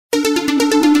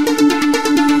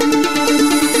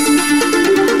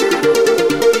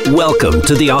Welcome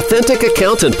to the Authentic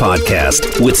Accountant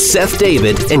Podcast with Seth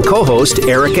David and co-host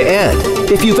Erica Ed.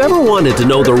 If you've ever wanted to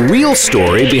know the real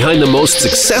story behind the most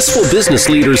successful business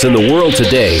leaders in the world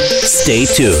today, stay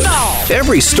tuned.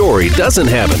 Every story doesn't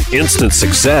have an instant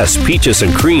success, peaches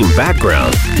and cream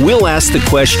background. We'll ask the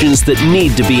questions that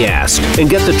need to be asked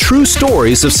and get the true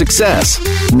stories of success.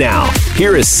 Now,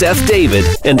 here is Seth David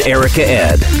and Erica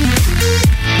Ed.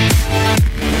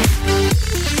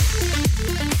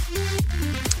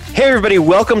 Hey everybody,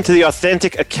 welcome to the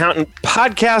Authentic Accountant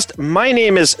Podcast. My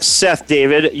name is Seth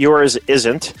David, yours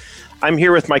isn't. I'm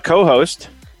here with my co-host.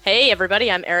 Hey everybody,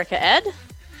 I'm Erica Ed.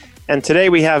 And today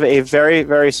we have a very,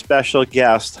 very special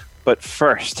guest. But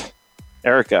first,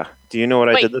 Erica, do you know what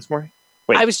I did this morning?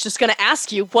 Wait. I was just going to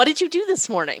ask you, what did you do this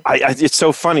morning? It's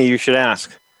so funny you should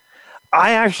ask.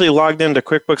 I actually logged into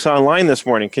QuickBooks Online this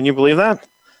morning. Can you believe that?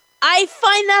 I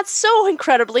find that so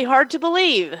incredibly hard to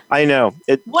believe. I know.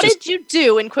 What did you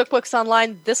do in QuickBooks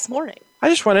Online this morning? I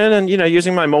just went in and,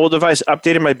 using my mobile device,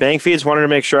 updated my bank feeds, wanted to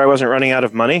make sure I wasn't running out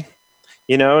of money,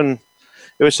 and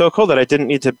it was so cool that I didn't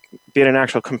need to be at an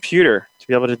actual computer to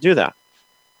be able to do that.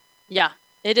 Yeah,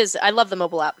 it is. I love the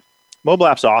mobile app. Mobile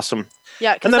app's awesome.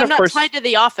 Yeah, because I'm not tied to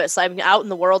the office. I'm out in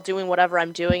the world doing whatever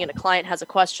I'm doing, and a client has a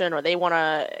question or they want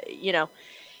to,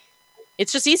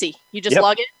 it's just easy. You just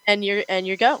log in and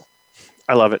you go.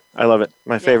 I love it.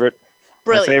 My favorite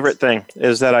thing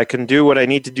is that I can do what I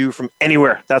need to do from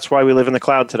anywhere. That's why we live in the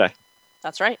cloud today.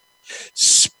 That's right.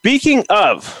 Speaking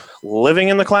of living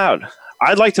in the cloud,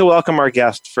 I'd like to welcome our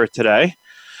guest for today,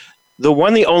 the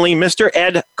one, the only, Mr.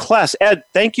 Ed Kless. Ed,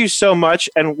 thank you so much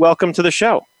and welcome to the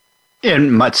show.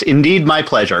 And it's indeed my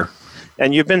pleasure.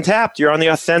 And you've been tapped. You're on the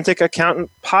Authentic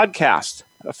Accountant Podcast.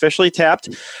 Officially tapped.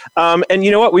 And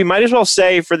you know what? We might as well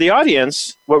say for the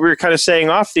audience, what we were kind of saying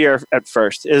off the air at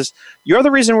first is you're the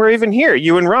reason we're even here.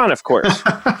 You and Ron, of course.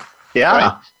 Yeah.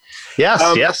 Right?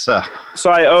 Yes.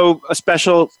 So I owe a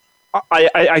special,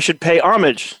 I should pay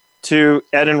homage to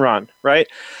Ed and Ron, right?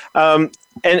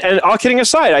 And all kidding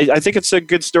aside, I think it's a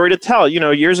good story to tell.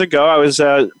 Years ago, I was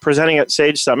presenting at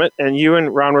Sage Summit, and you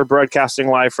and Ron were broadcasting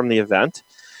live from the event.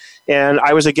 And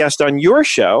I was a guest on your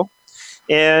show.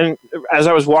 And as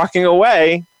I was walking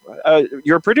away,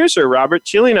 your producer, Robert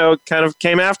Chilino, kind of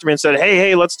came after me and said,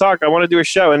 hey, let's talk. I want to do a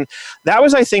show. And that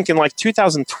was, I think, in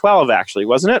 2012, actually,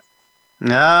 wasn't it?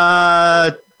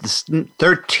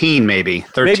 13, maybe.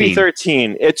 13. Maybe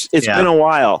 13. It's been a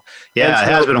while. Yeah, it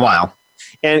has been a while.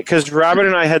 And because Robert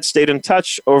and I had stayed in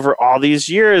touch over all these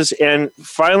years and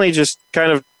finally just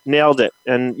kind of nailed it.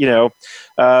 And,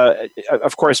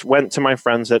 of course, went to my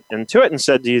friends at Intuit and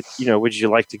said, would you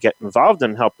like to get involved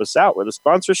and help us out with a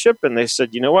sponsorship? And they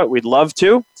said, you know what, we'd love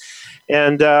to.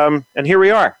 And here we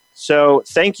are. So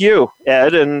thank you,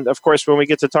 Ed. And of course, when we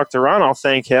get to talk to Ron, I'll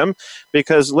thank him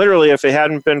because literally if it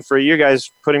hadn't been for you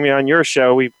guys putting me on your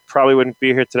show, we probably wouldn't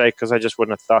be here today because I just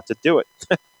wouldn't have thought to do it.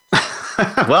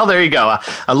 Well, there you go.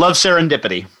 I love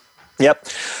serendipity. Yep.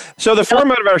 So the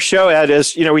format of our show, Ed,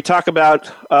 is, we talk about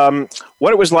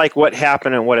what it was like, what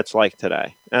happened, and what it's like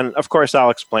today. And of course, I'll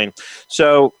explain.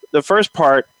 So the first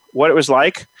part, what it was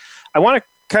like, I want to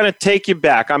kind of take you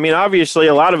back. I mean, obviously,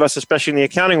 a lot of us, especially in the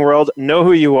accounting world, know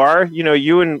who you are.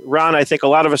 You and Ron, I think a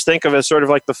lot of us think of as sort of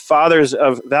like the fathers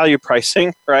of value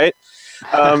pricing, right?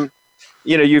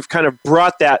 You've kind of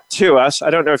brought that to us.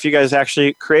 I don't know if you guys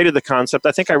actually created the concept.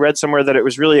 I think I read somewhere that it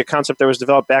was really a concept that was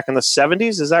developed back in the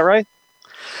 70s. Is that right?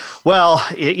 Well,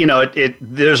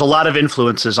 there's a lot of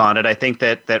influences on it. I think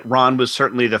that Ron was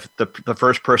certainly the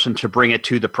first person to bring it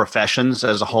to the professions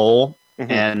as a whole.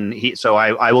 Mm-hmm. And so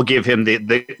I will give him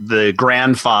the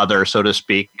grandfather, so to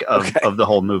speak, of the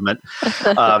whole movement.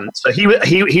 So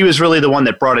he was really the one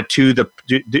that brought it to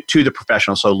the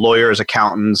professionals. So lawyers,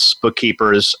 accountants,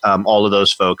 bookkeepers, all of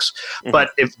those folks. Mm-hmm. But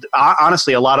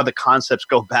honestly, a lot of the concepts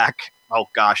go back,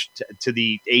 to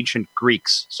the ancient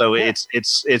Greeks. So it's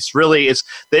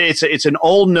an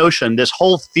old notion. This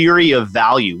whole theory of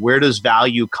value, where does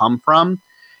value come from,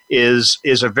 is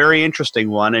a very interesting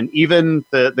one. And even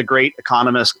the great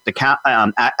economist,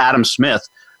 Adam Smith,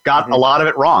 got a lot of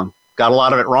it wrong.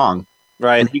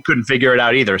 Right. And he couldn't figure it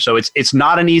out either. So it's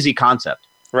not an easy concept.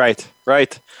 Right.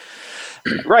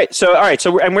 So, all right.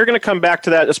 So, and we're going to come back to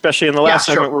that, especially in the last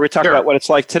segment where we talk about what it's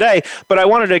like today. But I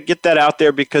wanted to get that out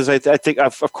there because I think,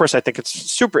 of course, I think it's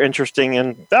super interesting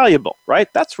and valuable,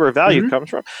 right? That's where value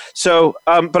comes from. So,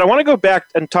 but I want to go back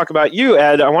and talk about you,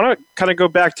 Ed. I want to kind of go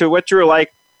back to what you were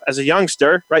like as a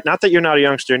youngster, right? Not that you're not a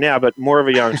youngster now, but more of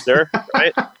a youngster,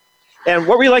 right? And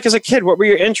what were you like as a kid? What were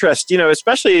your interests?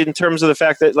 Especially in terms of the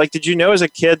fact that, did you know as a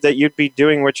kid that you'd be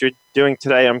doing what you're doing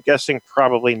today? I'm guessing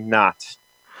probably not.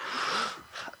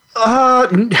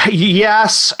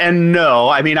 Yes and no.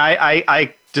 I mean,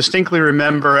 I distinctly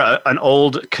remember an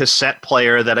old cassette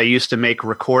player that I used to make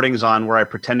recordings on where I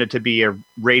pretended to be a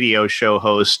radio show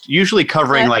host, usually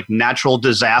covering like natural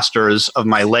disasters of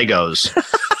my Legos.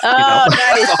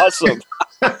 Nice. Awesome.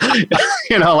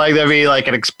 Like there'd be like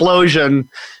an explosion,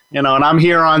 and I'm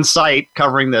here on site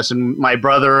covering this. And my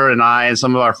brother and I and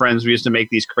some of our friends, we used to make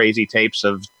these crazy tapes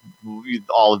of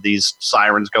all of these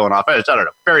sirens going off. I don't know.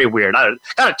 Very weird. Kind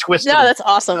of twisted. No, that's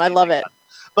awesome. I love it.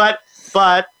 But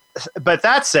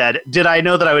that said, did I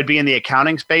know that I would be in the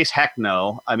accounting space? Heck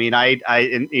no. I mean,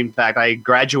 in fact, I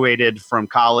graduated from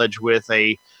college with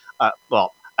my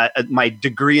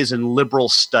degree is in liberal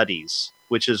studies,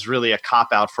 which is really a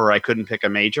cop out for I couldn't pick a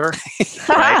major.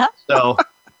 Right? So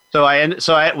I didn't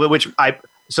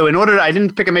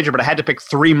pick a major, but I had to pick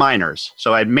 3 minors.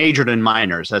 So I majored in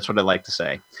minors. That's what I like to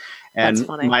say. And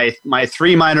my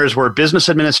 3 minors were business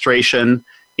administration,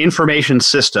 information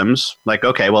systems, like,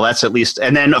 okay, well, that's at least,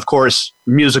 and then, of course,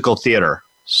 musical theater.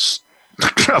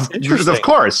 Of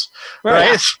course.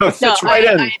 Right? So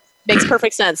makes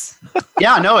perfect sense.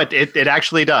 Yeah, no, it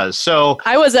actually does. So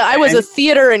I was a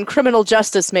theater and criminal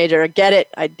justice major. I get it.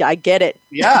 I get it.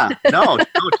 Yeah, no,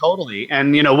 totally.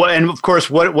 And and of course,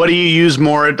 what do you use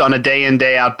more on a day in,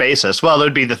 day out basis? Well, it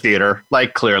would be the theater,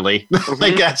 like clearly.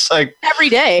 Like that's like every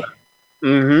day.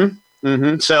 Mm-hmm.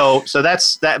 Mm-hmm. So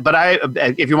that's that. But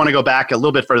if you want to go back a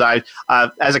little bit further,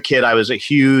 as a kid, I was a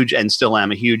huge and still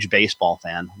am a huge baseball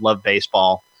fan. Love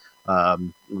baseball.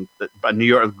 Born in New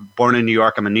York.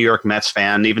 I'm a New York Mets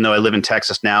fan. Even though I live in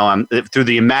Texas now, I'm through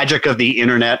the magic of the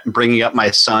internet, bringing up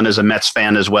my son as a Mets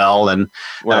fan as well. And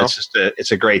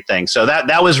it's a great thing. So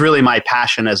that was really my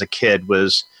passion as a kid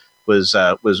was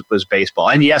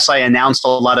baseball. And yes, I announced a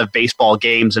lot of baseball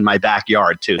games in my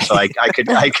backyard too. So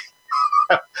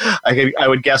I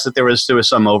would guess that there was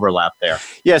some overlap there.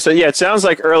 Yeah. So it sounds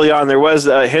like early on there was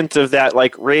a hint of that,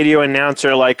 like radio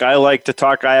announcer, like I like to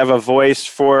talk, I have a voice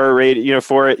for radio,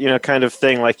 for it, kind of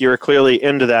thing. Like you were clearly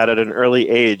into that at an early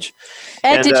age.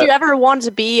 Ed, did you ever want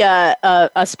to be a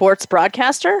sports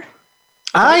broadcaster?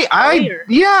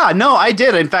 I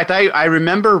did. In fact, I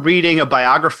remember reading a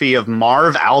biography of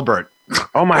Marv Albert.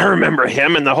 Oh my! I remember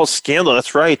him and the whole scandal.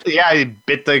 That's right. Yeah, he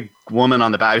bit the woman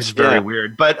on the back. It was very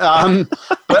weird. But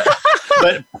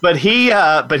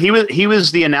he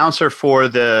was the announcer for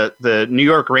the New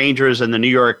York Rangers and the New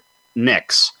York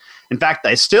Knicks. In fact,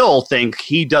 I still think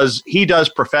he does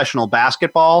professional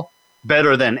basketball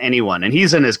better than anyone, and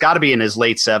he's got to be in his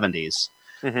late 70s.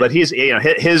 Mm-hmm. But he's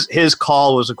his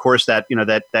call was, of course, that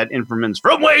infamous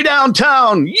from way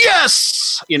downtown.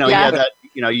 Yes,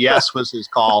 yes was his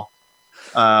call.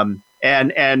 So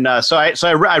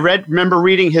I remember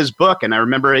reading his book, and I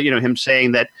remember him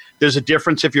saying that there's a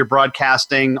difference if you're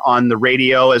broadcasting on the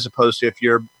radio as opposed to if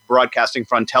you're broadcasting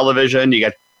from television. You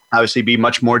got obviously be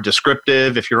much more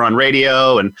descriptive if you're on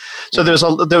radio, and so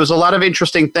there was a lot of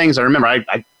interesting things. I remember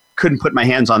I couldn't put my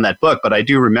hands on that book, but I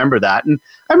do remember that, and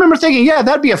I remember thinking, yeah,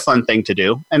 that'd be a fun thing to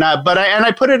do, and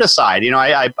I put it aside.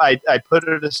 I put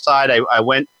it aside. I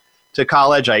went to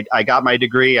college. I got my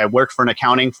degree. I worked for an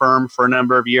accounting firm for a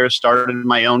number of years, started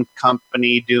my own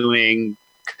company doing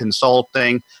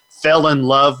consulting, fell in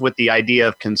love with the idea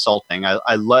of consulting.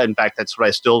 I love, in fact, that's what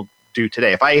I still do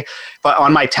today. If I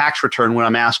on my tax return, when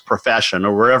I'm asked profession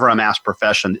or wherever I'm asked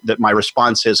profession, that my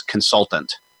response is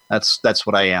consultant. That's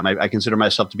what I am. I consider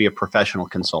myself to be a professional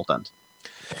consultant.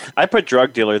 I put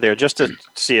drug dealer there just to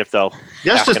see if they'll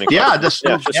just to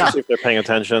see if they're paying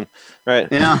attention, right?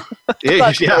 Yeah.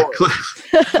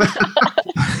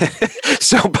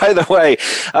 So, by the way,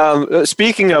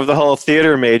 speaking of the whole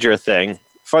theater major thing,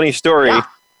 funny story. Yeah.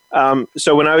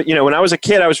 So when I was a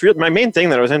kid, my main thing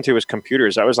that I was into was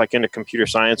computers. I was like into computer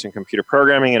science and computer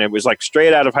programming, and it was like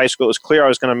straight out of high school. It was clear I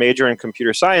was going to major in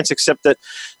computer science, except that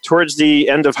towards the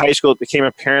end of high school, it became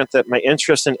apparent that my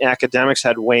interest in academics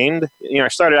had waned. I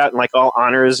started out in like all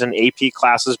honors and AP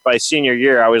classes. By senior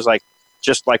year, I was like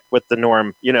just like with the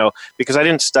norm, because I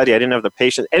didn't study. I didn't have the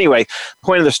patience. Anyway,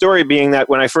 point of the story being that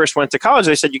when I first went to college,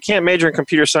 they said, you can't major in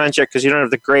computer science yet because you don't have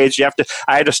the grades. I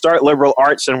had to start liberal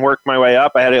arts and work my way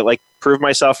up. I had to like prove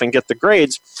myself and get the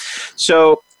grades.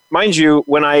 So mind you,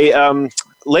 when I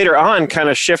later on kind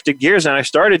of shifted gears and I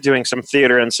started doing some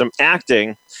theater and some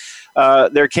acting,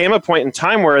 there came a point in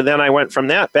time where then I went from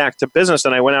that back to business,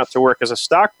 and I went out to work as a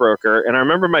stockbroker. And I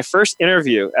remember my first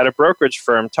interview at a brokerage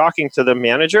firm, talking to the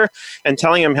manager and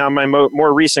telling him how my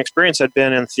more recent experience had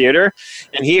been in theater.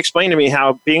 And he explained to me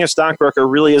how being a stockbroker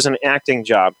really is an acting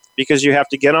job, because you have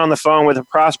to get on the phone with a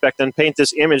prospect and paint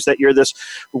this image that you're this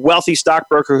wealthy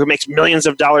stockbroker who makes millions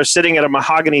of dollars sitting at a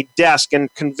mahogany desk,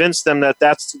 and convince them that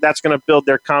that's going to build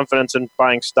their confidence in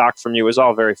buying stock from you. Is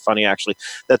all very funny, actually,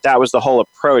 that was the whole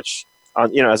approach.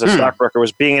 As a stockbroker,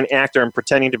 was being an actor and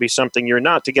pretending to be something you're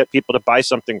not to get people to buy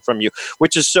something from you,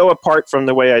 which is so apart from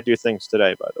the way I do things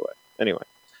today, by the way. Anyway,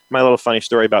 my little funny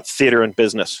story about theater and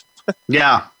business.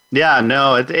 Yeah.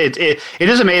 No, it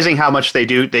is amazing how much they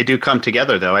do come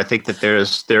together, though. I think that there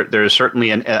is certainly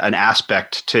an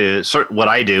aspect to what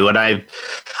I do, and I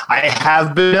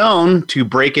have been known to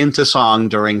break into song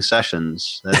during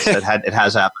sessions. It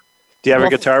has happened. Do you have a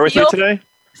guitar with you today?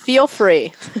 Feel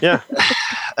free. Yeah.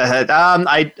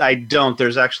 I don't.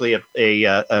 There's actually a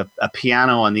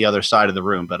piano on the other side of the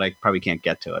room, but I probably can't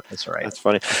get to it. That's all right. That's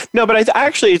funny. No, but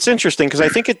actually, it's interesting because I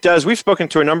think it does. We've spoken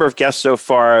to a number of guests so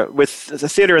far with the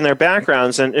theater in their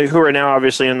backgrounds and who are now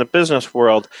obviously in the business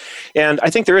world. And I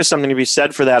think there is something to be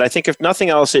said for that. I think if nothing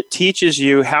else, it teaches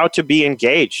you how to be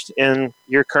engaged in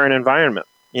your current environment,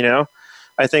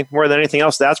 I think more than anything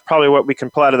else, that's probably what we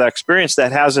can pull out of that experience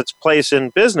that has its place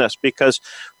in business, because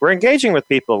we're engaging with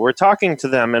people, we're talking to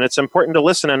them, and it's important to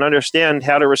listen and understand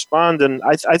how to respond. And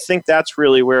I think that's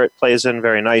really where it plays in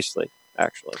very nicely,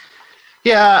 actually.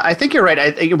 Yeah, I think you're right.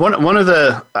 I think one of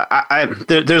the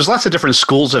there's lots of different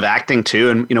schools of acting too,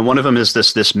 and one of them is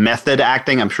this method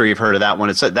acting. I'm sure you've heard of that one.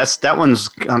 That one's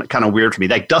kind of weird for me.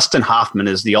 Like Dustin Hoffman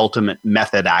is the ultimate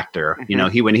method actor.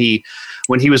 Mm-hmm.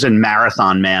 When he was in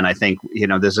Marathon Man, I think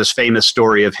there's this famous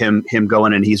story of him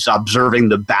going and he's observing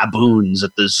the baboons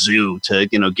at the zoo to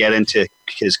get into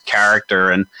his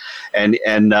character, and he's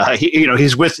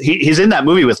in that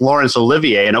movie with Laurence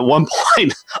Olivier, and at one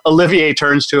point Olivier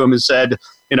turns to him and said,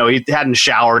 he hadn't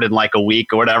showered in like a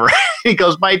week or whatever. He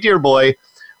goes, "My dear boy,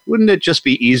 wouldn't it just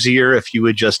be easier if you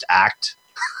would just act?"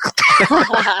 That's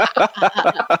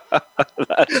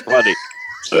funny.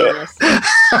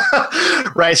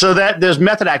 Right, so that there's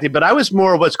method acting, but I was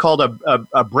more what's called a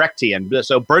Brechtian.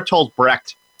 So Bertolt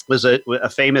Brecht was a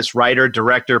famous writer,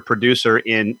 director, producer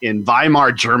in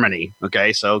Weimar, Germany.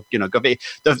 Okay, so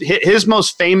his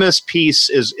most famous piece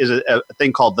is a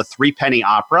thing called the Threepenny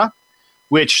Opera,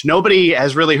 which nobody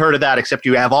has really heard of that except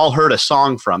you have all heard a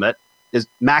song from it. Is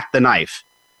Mac the Knife.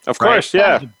 Of course,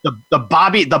 right? Yeah. The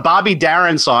Bobby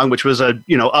Darin song, which was a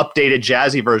updated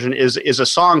jazzy version, is a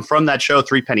song from that show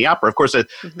Threepenny Opera. Of course,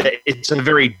 it's a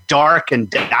very dark and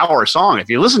dour song. If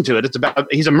you listen to it, it's about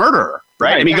he's a murderer,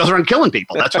 right? And he goes around killing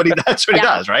people. That's what he does,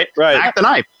 right? Right. Mac the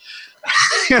Knife.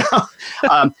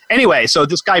 Anyway, so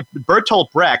this guy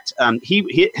Bertolt Brecht,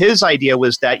 his idea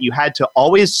was that you had to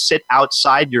always sit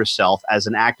outside yourself as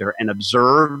an actor and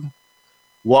observe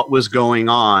what was going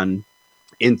on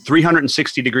in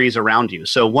 360 degrees around you.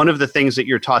 So one of the things that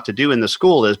you're taught to do in the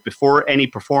school is before any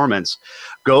performance,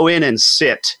 go in and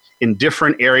sit in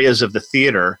different areas of the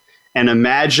theater and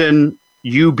imagine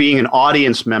you being an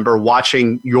audience member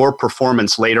watching your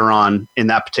performance later on in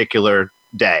that particular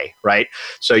day, right?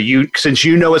 So since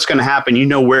you know what's going to happen, you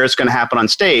know where it's going to happen on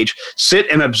stage, sit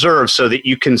and observe so that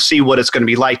you can see what it's going to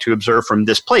be like to observe from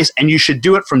this place. And you should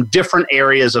do it from different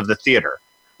areas of the theater,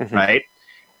 right?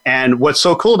 And what's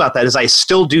so cool about that is I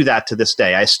still do that to this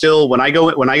day. I still, when I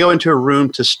go into a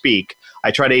room to speak, I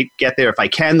try to get there if I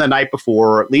can the night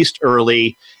before, or at least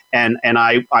early, and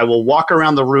I will walk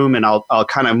around the room and I'll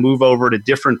kind of move over to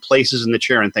different places in the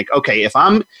chair and think, okay, if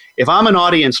I'm an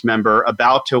audience member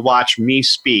about to watch me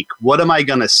speak, what am I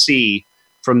going to see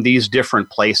from these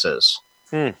different places,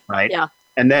 right? Yeah.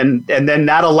 And then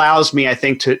that allows me, I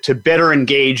think, to better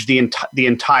engage the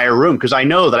entire room, because I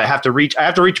know that I have to reach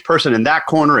person in that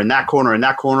corner, and that corner, and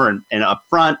that corner, and up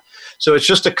front. So it's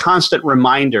just a constant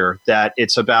reminder that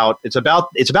it's about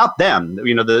them.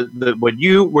 When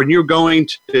you're going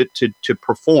to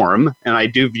perform, and I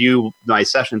do view my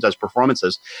sessions as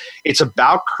performances, it's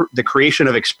about the creation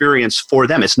of experience for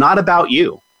them. It's not about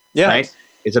you. Yeah. Right?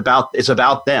 It's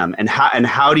about them, and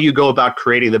how do you go about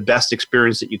creating the best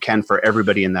experience that you can for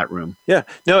everybody in that room? Yeah,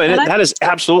 no, and that is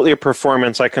absolutely a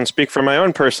performance. I can speak from my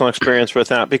own personal experience with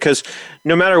that, because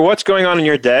no matter what's going on in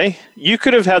your day, you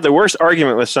could have had the worst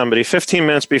argument with somebody 15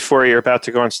 minutes before you're about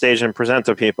to go on stage and present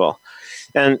to people,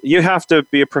 and you have to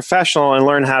be a professional and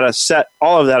learn how to set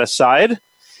all of that aside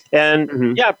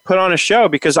and put on a show,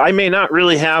 because I may not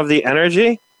really have the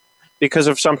energy because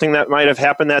of something that might have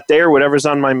happened that day or whatever's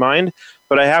on my mind.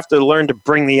 But I have to learn to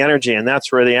bring the energy, and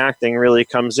that's where the acting really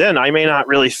comes in. I may not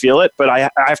really feel it, but I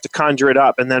have to conjure it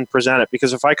up and then present it.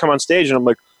 Because if I come on stage and I'm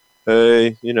like,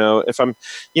 hey, if I'm,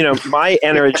 my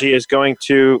energy is going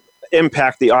to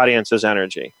impact the audience's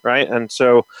energy, right? And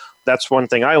so that's one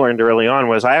thing I learned early on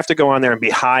was I have to go on there and be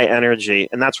high energy.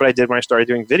 And that's what I did when I started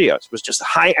doing videos. It was just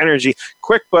high energy.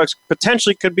 QuickBooks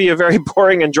potentially could be a very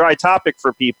boring and dry topic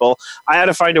for people. I had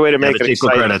to find a way to make it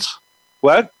exciting. Credits.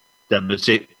 What?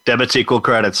 Debits equal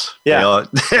credits. Yeah.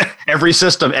 Every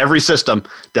system,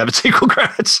 debits equal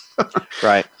credits.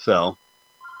 Right. So.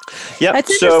 Yeah, that's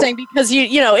interesting because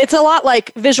you know it's a lot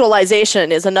like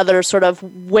visualization is another sort of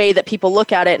way that people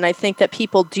look at it, and I think that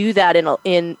people do that in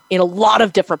a lot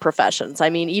of different professions. I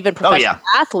mean, even professional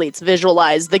athletes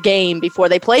visualize the game before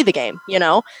they play the game. You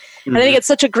know, and I think it's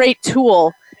such a great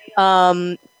tool.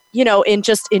 You know, in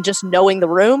just knowing the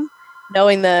room,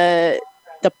 knowing the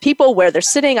people where they're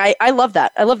sitting. I love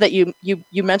that. I love that you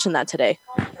mentioned that today.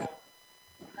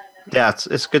 Yeah,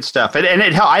 it's good stuff, and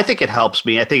I think it helps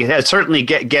me. I think it certainly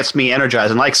gets me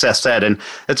energized. And like Seth said, and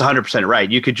that's 100%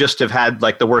 right. You could just have had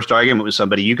like the worst argument with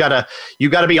somebody. You gotta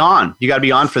be on. You gotta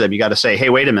be on for them. You gotta say, hey,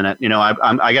 wait a minute. You know,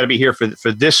 I gotta be here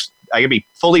for this. I gotta be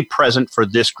fully present for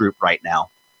this group right now.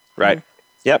 Right.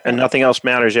 Yep. And nothing else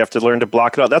matters. You have to learn to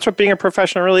block it out. That's what being a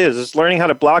professional really is. It's learning how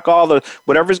to block all the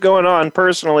whatever's going on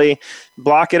personally.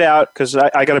 Block it out because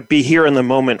I got to be here in the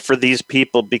moment for these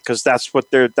people because that's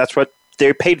what they're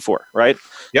paid for, right?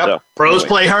 Yep. So, Pros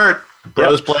play hurt.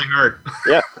 Pros play hurt.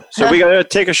 Yeah. So we got to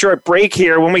take a short break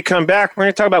here. When we come back, we're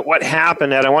going to talk about what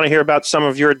happened, Ed. I want to hear about some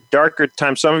of your darker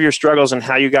times, some of your struggles, and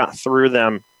how you got through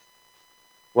them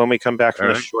when we come back from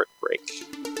this short break.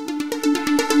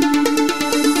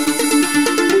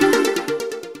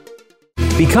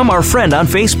 Become our friend on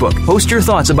Facebook. Post your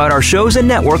thoughts about our shows and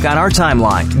network on our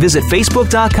timeline. Visit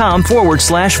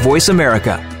facebook.com/Voice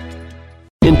America.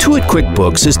 Intuit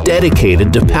QuickBooks is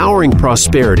dedicated to powering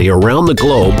prosperity around the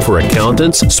globe for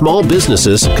accountants, small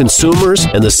businesses, consumers,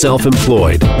 and the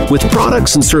self-employed. With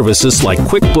products and services like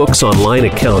QuickBooks Online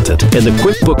Accountant and the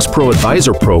QuickBooks Pro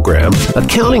Advisor Program,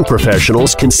 accounting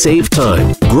professionals can save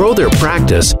time, grow their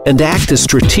practice, and act as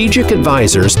strategic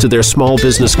advisors to their small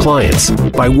business clients.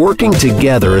 By working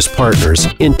together as partners,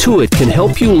 Intuit can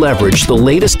help you leverage the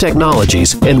latest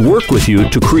technologies and work with you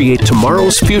to create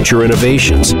tomorrow's future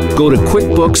innovations. Go to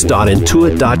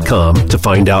QuickBooks.intuit.com to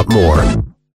find out more.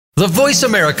 The Voice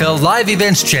America Live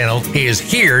Events channel is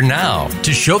here now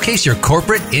to showcase your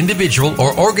corporate, individual,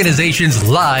 or organization's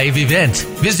live event.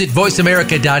 Visit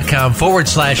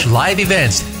voiceamerica.com/live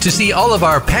events to see all of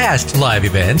our past live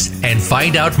events and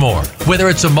find out more. Whether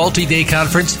it's a multi-day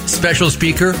conference, special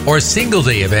speaker, or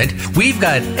single-day event, we've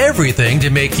got everything to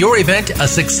make your event a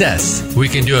success. We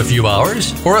can do a few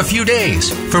hours or a few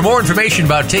days. For more information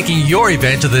about taking your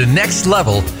event to the next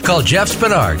level, call Jeff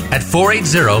Spinard at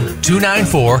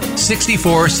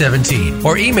 480-294-6417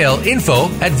 or email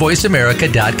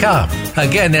info@voiceamerica.com.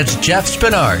 Again, that's Jeff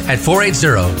Spinard at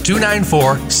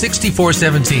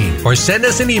 480-294-6417 or send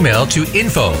us an email to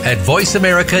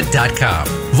info@voiceamerica.com.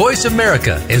 Voice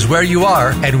America is where you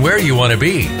are and where you want to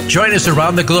be. Join us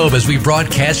around the globe as we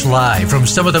broadcast live from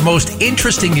some of the most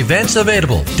interesting events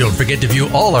available. Don't forget to view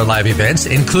all our live events,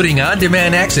 including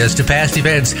on-demand access to past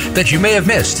events that you may have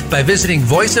missed by visiting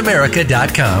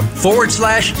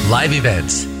voiceamerica.com/live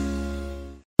events.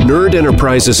 Nerd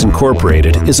Enterprises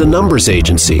Incorporated is a numbers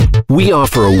agency. We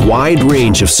offer a wide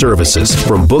range of services,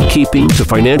 from bookkeeping to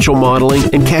financial modeling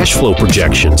and cash flow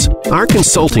projections. Our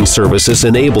consulting services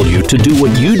enable you to do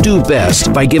what you do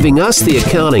best by giving us the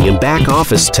accounting and back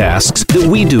office tasks that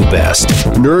we do best.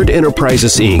 Nerd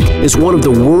Enterprises Inc. is one of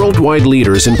the worldwide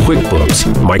leaders in QuickBooks,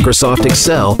 Microsoft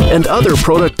Excel, and other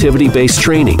productivity-based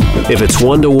training. If it's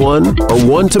one-to-one or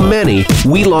one-to-many,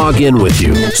 we log in with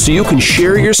you so you can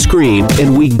share your screen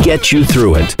and we get you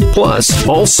through it. Plus,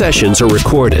 all sessions are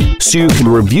recorded, so you can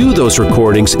review those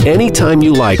recordings anytime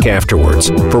you like afterwards.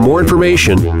 For more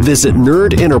information, visit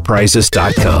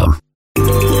nerdenterprises.com.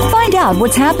 Find out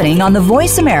what's happening on the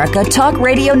Voice America Talk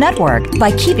Radio Network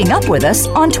by keeping up with us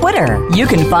on Twitter. You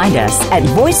can find us at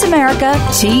Voice America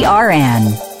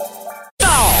TRN.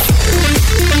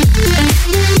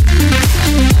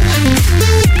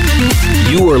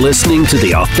 You are listening to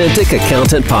the Authentic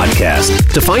Accountant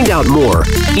Podcast. To find out more,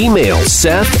 email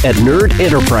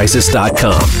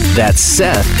Seth@nerdenterprises.com. That's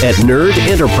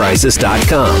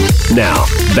Seth@nerdenterprises.com. Now,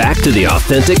 back to the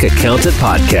Authentic Accountant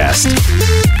Podcast.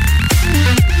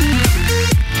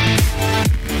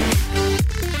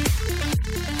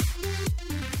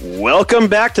 Welcome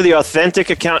back to the Authentic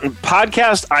Accountant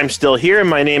Podcast. I'm still here.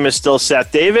 My name is still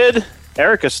Seth David.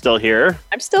 Erica's still here.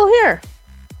 I'm still here.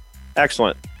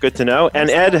 Excellent. Good to know. And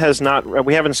Ed has not,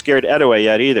 we haven't scared Ed away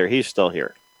yet either. He's still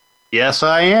here. Yes,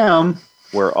 I am.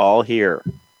 We're all here.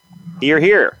 Here.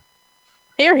 Here.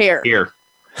 Here.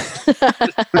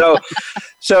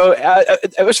 So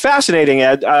it was fascinating,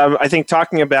 Ed. I think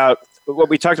talking about what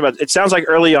we talked about, it sounds like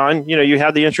early on, you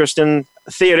had the interest in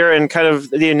theater, and kind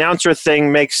of the announcer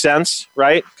thing makes sense,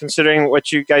 right? Considering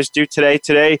what you guys do today.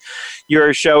 Today,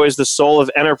 your show is The Soul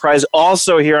of Enterprise,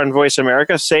 also here on Voice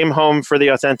America, same home for the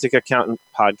Authentic Accountant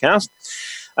podcast.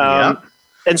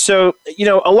 And so,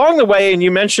 along the way, and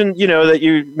you mentioned, that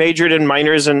you majored in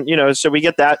minors, and, so we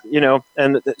get that,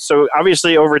 and so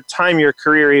obviously over time your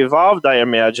career evolved, I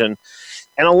imagine.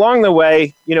 And along the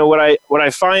way, what I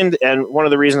find, and one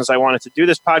of the reasons I wanted to do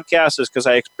this podcast is because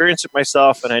I experienced it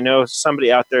myself, and I know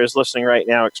somebody out there is listening right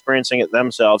now experiencing it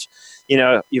themselves.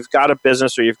 You've got a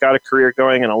business or you've got a career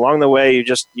going, and along the way,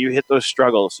 you hit those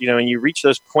struggles, and you reach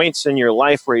those points in your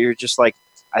life where you're just like,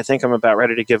 I think I'm about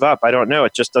ready to give up. I don't know.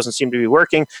 It just doesn't seem to be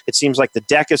working. It seems like the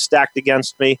deck is stacked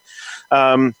against me.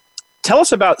 Tell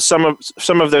us about some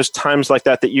of those times like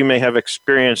that you may have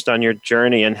experienced on your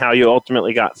journey, and how you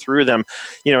ultimately got through them.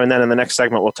 And then in the next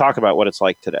segment, we'll talk about what it's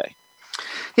like today.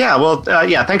 Yeah. Well,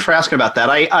 thanks for asking about that.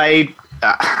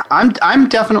 I'm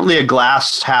definitely a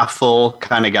glass half full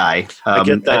kind of guy. I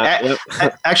get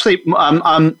that. Actually,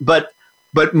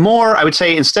 but more, I would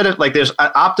say, instead of like there's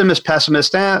optimist,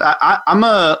 pessimist,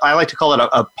 I like to call it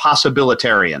a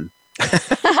possibilitarian.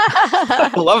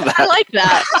 I love that. I like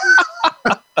that.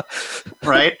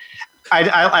 Right?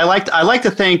 I like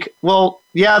to think, well,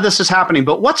 yeah, this is happening,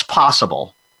 but what's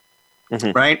possible?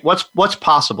 Mm-hmm. Right? What's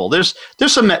possible? There's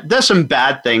some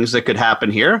bad things that could happen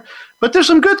here, but there's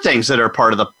some good things that are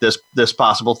part of this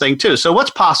possible thing too. So what's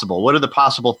possible? What are the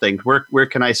possible things? Where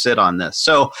can I sit on this?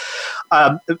 So,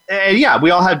 we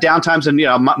all have downtimes, and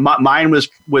mine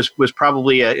was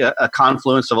probably a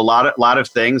confluence of a lot of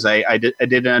things. I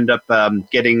did end up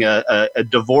getting a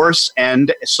divorce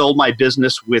and sold my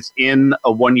business within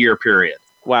a 1-year period.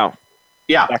 Wow.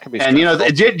 Yeah. And, do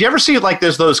you ever see like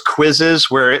there's those quizzes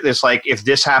where it's like, if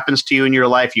this happens to you in your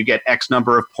life, you get X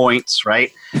number of points,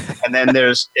 right? And then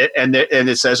and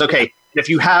it says, okay, if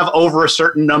you have over a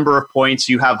certain number of points,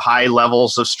 you have high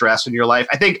levels of stress in your life.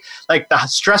 I think like the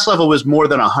stress level was more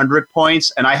than 100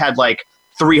 points, and I had like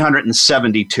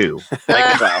 372.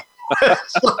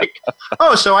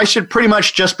 So I should pretty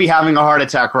much just be having a heart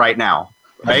attack right now,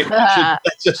 right?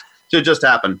 should just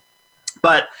happen.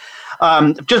 But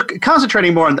just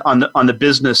concentrating more on the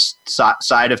business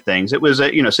side of things, it was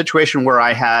a situation where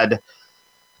I had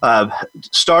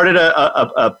started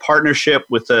a partnership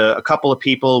with a couple of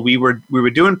people. We were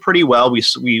doing pretty well.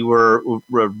 We were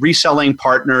reselling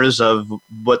partners of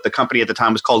what the company at the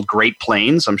time was called Great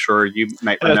Plains. I'm sure you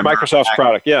might remember. That's Microsoft's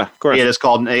product, yeah, of course. It is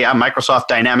called Microsoft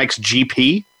Dynamics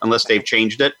GP, unless they've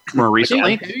changed it more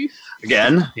recently.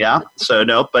 Again, yeah. So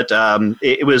no, but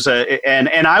it was and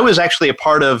I was actually a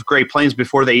part of Great Plains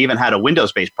before they even had a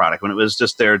Windows-based product, when it was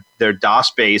just their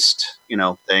DOS-based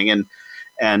thing, and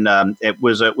it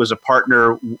was a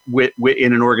partner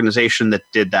in an organization that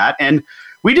did that, and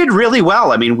we did really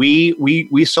well. I mean,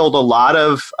 we sold a lot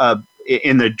of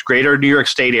in the greater New York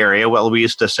State area. Well, we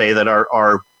used to say that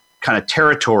our kind of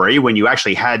territory, when you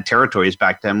actually had territories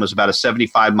back then, was about a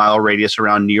 75-mile radius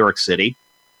around New York City,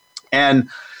 and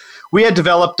we had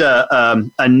developed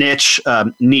a niche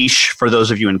for those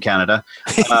of you in Canada.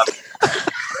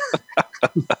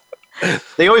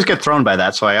 They always get thrown by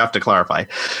that, so I have to clarify.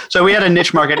 So we had a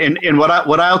niche market in what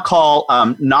I'll call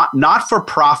not for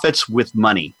profits with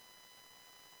money.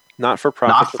 Not for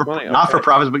profits with money. Not for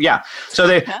profits, but yeah.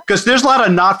 So because there's a lot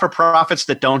of not for profits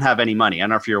that don't have any money. I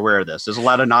don't know if you're aware of this. There's a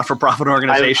lot of not for profit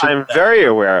organizations. I'm very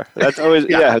aware. That's always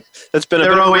that's been a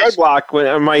bit of a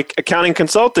roadblock in my accounting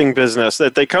consulting business.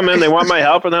 That they come in, they want my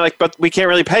help, and they're like, "But we can't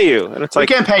really pay you." And it's like,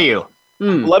 "We can't pay you."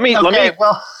 Let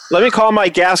me call my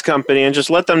gas company and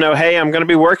just let them know, hey, I'm going to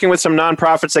be working with some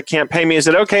nonprofits that can't pay me. Is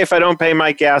it okay if I don't pay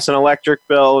my gas and electric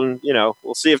bill? And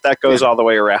we'll see if that goes all the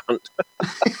way around.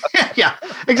 Yeah,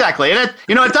 exactly. And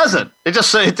it doesn't. It just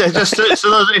so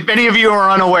if any of you are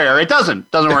unaware, it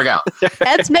doesn't work out.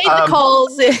 Ed's made the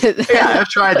calls. Yeah, I've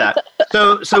tried that.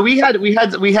 So we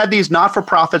had these not for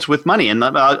profits with money, and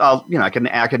I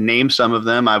can name some of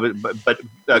them. But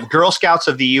Girl Scouts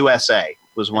of the USA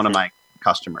was one of my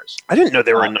customers. I didn't know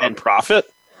they were a nonprofit.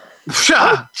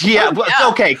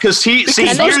 Okay. Because here's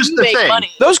the thing: money.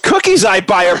 Those cookies I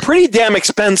buy are pretty damn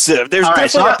expensive. There's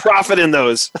definitely a profit in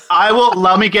those.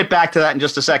 Let me get back to that in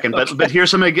just a second. But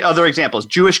here's some other examples: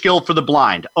 Jewish Guild for the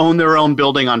Blind own their own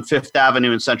building on Fifth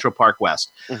Avenue in Central Park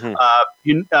West. Mm-hmm.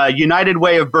 United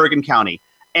Way of Bergen County.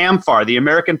 AMFAR, the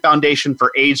American Foundation for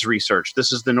AIDS Research.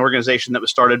 This is an organization that was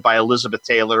started by Elizabeth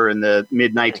Taylor in the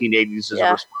mid-1980s as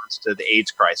a response to the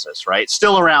AIDS crisis, right?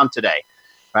 Still around today,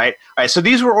 right? All right, so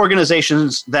these were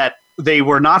organizations that they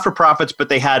were not for profits, but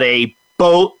they had a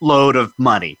boatload of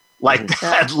money. Like they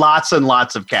had lots and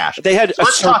lots of cash. They had a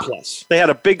surplus. They had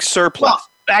a big surplus. Well,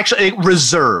 actually,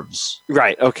 reserves.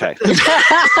 Right. Okay.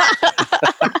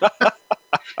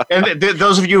 And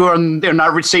those of you who they're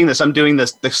not seeing this, I'm doing the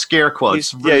scare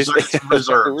quotes. Reserves.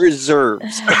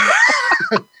 Reserves.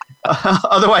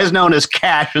 Otherwise known as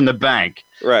cash in the bank.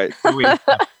 Right.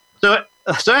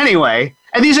 So anyway,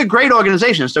 and these are great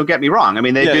organizations. Don't get me wrong. I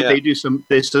mean, they do some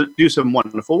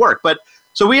wonderful work. But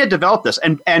so we had developed this,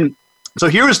 and so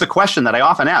here is the question that I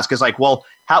often ask: is like, well,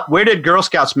 where did Girl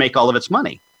Scouts make all of its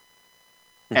money?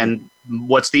 Mm-hmm. And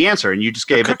what's the answer? And you just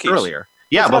gave it earlier.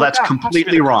 Yeah, well, that's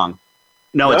completely wrong.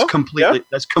 No, it's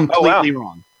completely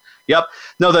wrong. Yep.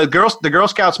 No, the Girl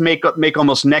Scouts make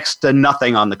almost next to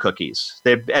nothing on the cookies.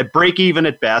 They at break even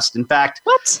at best. In fact,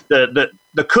 the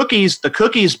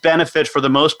cookies benefit for the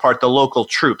most part the local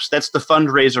troops. That's the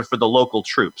fundraiser for the local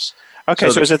troops. Okay,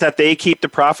 so is it that they keep the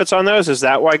profits on those? Is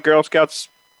that why Girl Scouts?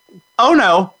 Oh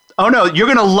no, you're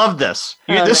gonna love this.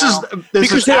 This is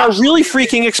because they are really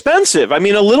freaking expensive. I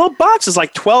mean, a little box is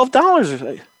like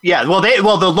 $12. Yeah, well,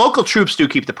 the local troops do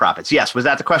keep the profits. Yes, was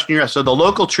that the question you asked? So the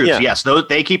local troops, yes,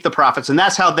 they keep the profits, and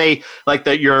that's how they like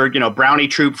your Brownie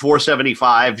Troop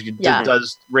 475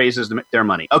 raises their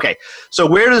money. Okay, so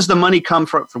where does the money come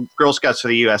from Girl Scouts for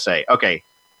the USA? Okay,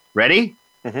 ready?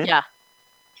 Mm-hmm. Yeah.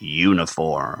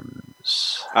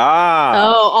 Uniforms.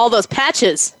 All those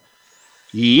patches.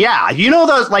 Yeah,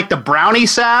 those like the brownie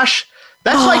sash.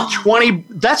 That's like 20.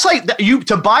 That's like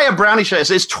to buy a brownie sash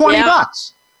is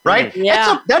 $20. Right?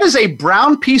 Yeah. That is a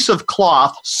brown piece of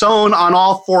cloth sewn on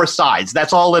all four sides.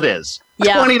 That's all it is.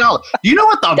 Yeah. $20. Do you know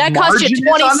what the that costs you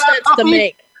 20 cents to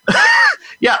make?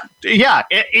 Yeah.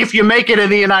 If you make it in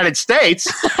the United States.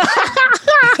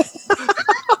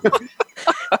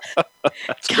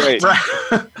 That's great.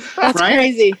 That's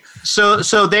crazy.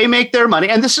 So they make their money,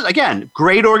 and this is again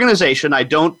great organization. I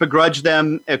don't begrudge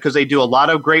them because they do a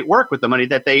lot of great work with the money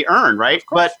that they earn. Right,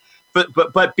 but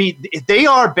they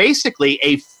are basically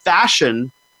a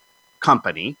fashion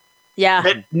company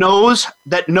that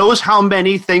knows how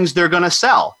many things they're going to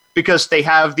sell because they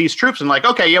have these troops and like,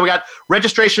 okay, we got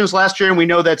registrations last year and we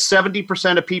know that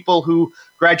 70% of people who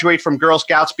graduate from Girl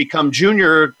Scouts become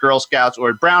junior Girl Scouts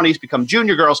or brownies become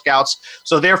junior Girl Scouts.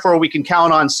 So therefore we can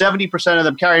count on 70% of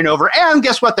them carrying over. And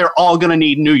guess what? They're all going to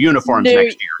need new uniforms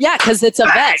next year. Yeah, because it's a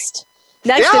vest.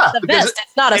 Next, it's the vest.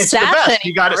 It's not a sash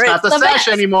anymore. It's not the sash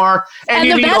anymore.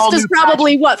 And the vest is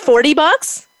probably,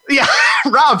 $40? Yeah,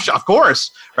 Rob, of course,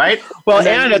 right? Well,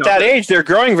 and at that age, they're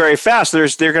growing very fast. They're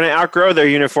going to outgrow their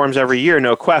uniforms every year,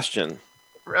 no question.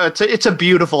 It's a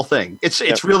beautiful thing.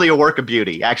 It's really a work of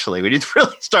beauty, actually. We need to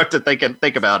really start to think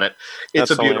about it. It's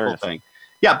a beautiful thing.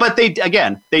 Yeah, but they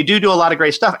do a lot of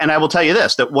great stuff. And I will tell you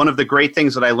this, that one of the great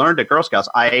things that I learned at Girl Scouts,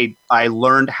 I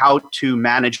learned how to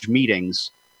manage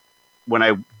meetings when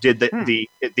I did the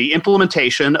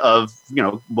implementation of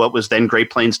what was then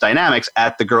Great Plains Dynamics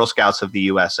at the Girl Scouts of the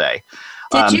USA.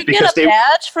 Did you get a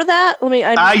badge for that?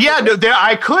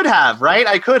 I could have, right?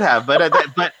 I could have,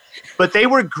 but they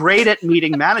were great at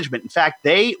meeting management. In fact,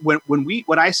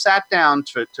 when I sat down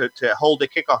to hold a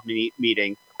kickoff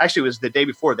meeting, actually it was the day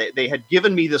before, they had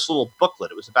given me this little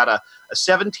booklet. It was about a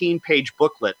 17-page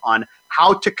booklet on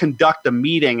how to conduct a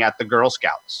meeting at the Girl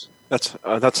Scouts. That's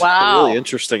really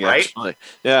interesting, right? Actually.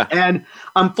 Yeah. And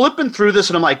I'm flipping through this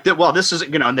and I'm like, well, this is,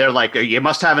 and they're like, you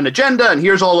must have an agenda and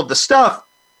here's all of the stuff.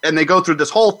 And they go through this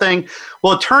whole thing.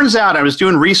 Well, it turns out I was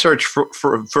doing research for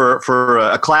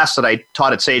a class that I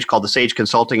taught at Sage called the Sage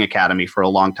Consulting Academy for a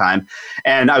long time.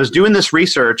 And I was doing this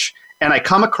research and I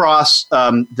come across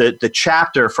the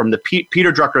chapter from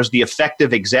Peter Drucker's The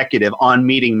Effective Executive on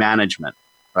Meeting Management,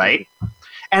 right?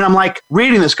 And I'm like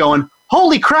reading this going,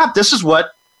 holy crap, this is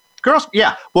what girls,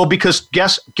 yeah. Well, because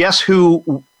guess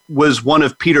who was one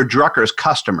of Peter Drucker's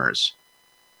customers?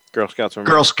 Girl Scouts.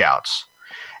 Girl Scouts.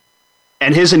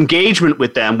 And his engagement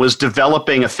with them was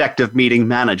developing effective meeting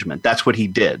management. That's what he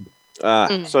did.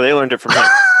 So they learned it from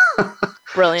him.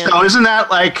 Brilliant. So isn't that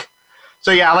like?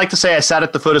 So yeah, I like to say I sat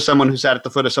at the foot of someone who sat at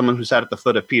the foot of someone who sat at the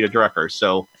foot of Peter Drucker.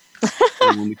 So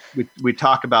we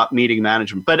talk about meeting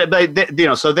management, but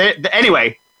so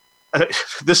anyway.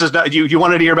 This is not you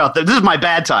wanted to hear about this. This is my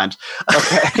bad times.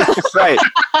 Okay, right.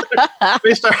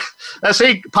 We start. Let's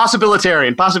see,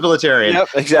 Possibilitarian. Yep,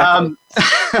 exactly.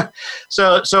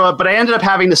 But I ended up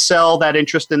having to sell that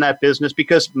interest in that business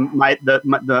because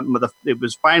it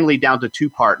was finally down to two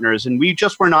partners, and we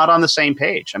just were not on the same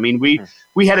page. I mean,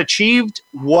 we had achieved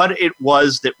what it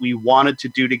was that we wanted to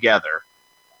do together,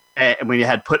 And we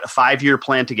had put a 5-year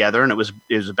plan together, and it was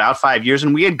about 5 years,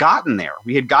 and we had gotten there.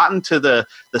 We had gotten to the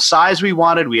size we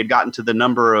wanted. We had gotten to the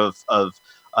number of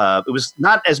it was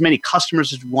not as many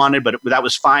customers as we wanted, but that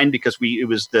was fine because it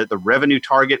was the revenue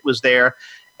target was there.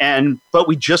 But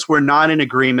we just were not in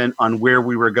agreement on where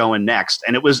we were going next.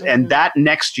 And it was, and that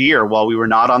next year, while we were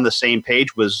not on the same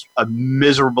page, was a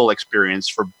miserable experience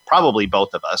for probably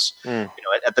both of us.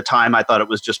 At the time, I thought it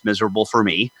was just miserable for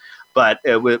me, but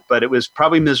it was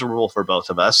probably miserable for both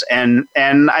of us. And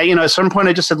I, at some point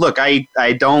I just said, look, I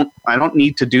don't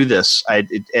need to do this.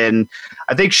 And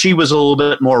I think she was a little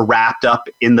bit more wrapped up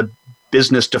in the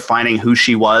business defining who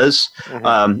she was.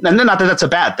 And then not that that's a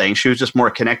bad thing. She was just more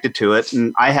connected to it.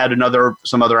 And I had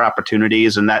some other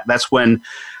opportunities. And that's when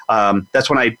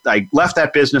I left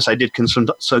that business. I did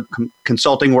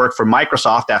consulting work for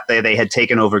Microsoft after they had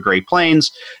taken over Great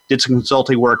Plains, did some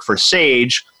consulting work for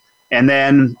Sage. And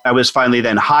then I was finally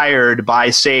then hired by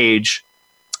Sage.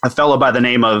 A fellow by the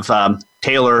name of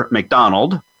Taylor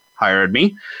McDonald hired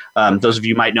me. Those of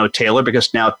you might know Taylor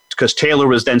because Taylor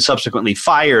was then subsequently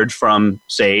fired from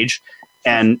Sage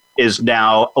and is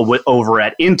now over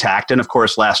at Intact. And of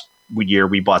course, last year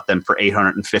we bought them for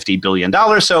 $850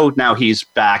 billion. So now he's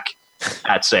back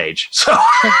at Sage. So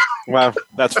wow,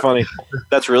 that's funny.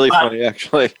 That's really funny,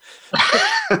 actually.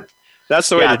 That's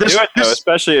the way to do it, though,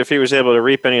 especially if he was able to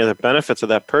reap any of the benefits of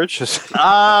that purchase.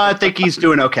 I think he's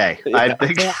doing okay. Yeah.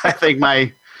 I think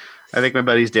my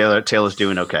buddy Taylor's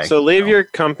doing okay. So leave your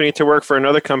company to work for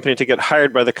another company to get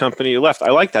hired by the company you left. I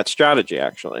like that strategy,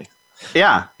 actually.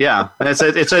 Yeah.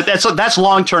 That's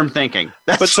long-term thinking.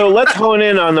 But so let's hone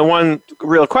in on the one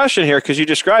real question here, because you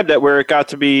described that where it got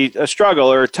to be a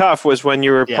struggle or tough was when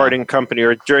you were parting company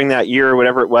or during that year or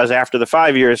whatever it was after the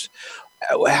 5 years.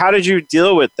 How did you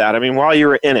deal with that? I mean, while you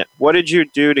were in it, what did you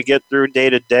do to get through day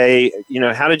to day?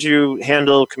 How did you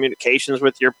handle communications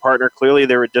with your partner? Clearly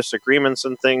there were disagreements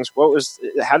and things.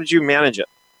 How did you manage it?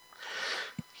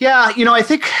 Yeah, I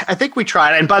think we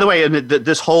tried. And by the way,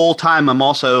 this whole time I'm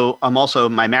also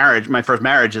my first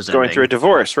marriage is going through a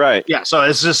divorce, right? Yeah. So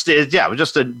it's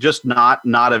just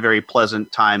not a very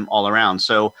pleasant time all around.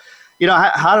 So,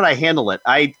 how did I handle it?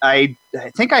 I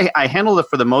think I handled it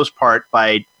for the most part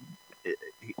by,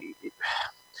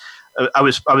 I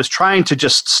was trying to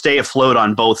just stay afloat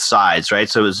on both sides, right?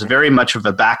 So it was very much of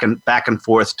a back and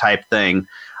forth type thing,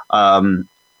 and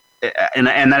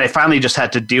then I finally just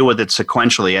had to deal with it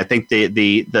sequentially. I think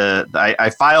I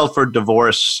filed for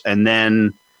divorce, and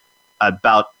then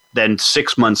about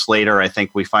 6 months later, I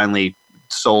think we finally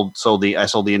sold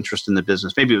the interest in the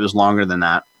business. Maybe it was longer than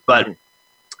that, but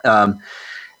and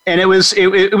it was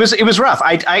rough.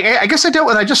 I guess I dealt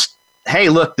with hey,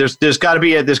 look, there's got to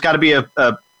be a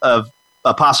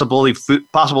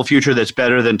possible future that's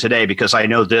better than today because I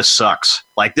know this sucks.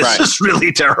 Like this is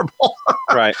really terrible.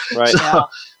 Right. So,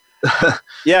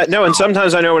 yeah. No. And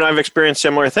sometimes I know when I've experienced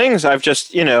similar things, I've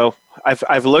just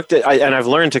I've looked at and I've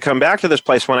learned to come back to this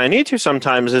place when I need to.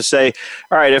 Sometimes is say,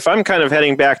 all right, if I'm kind of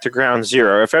heading back to ground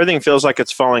zero, if everything feels like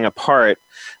it's falling apart,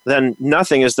 then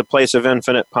nothing is the place of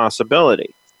infinite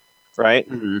possibility, right?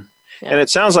 Mm-hmm. Yeah. And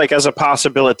it sounds like as a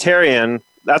possibilitarian,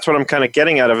 that's what I'm kind of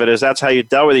getting out of it is that's how you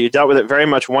dealt with it. You dealt with it very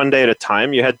much one day at a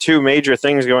time. You had two major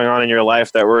things going on in your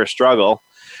life that were a struggle,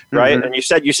 right? Mm-hmm. And you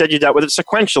said you dealt with it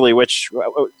sequentially, which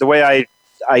the way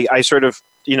I sort of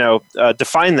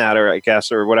define that, or I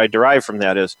guess, or what I derive from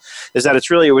that is that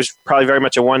it was probably very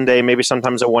much a one day, maybe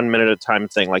sometimes a 1 minute at a time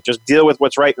thing. Like just deal with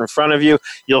what's right in front of you.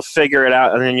 You'll figure it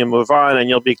out, and then you'll move on, and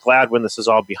you'll be glad when this is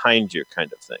all behind you,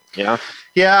 kind of thing. Yeah.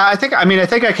 Yeah, I think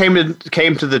I came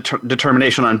to the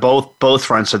determination on both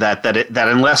fronts of that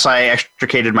unless I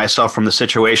extricated myself from the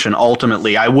situation,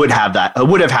 ultimately I would have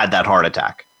had that heart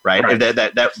attack. Right.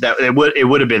 That it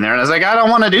would have been there. And I was like, I don't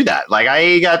want to do that. Like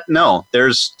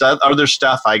there's other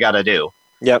stuff I got to do.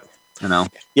 Yep.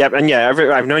 Yep. And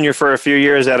I've known you for a few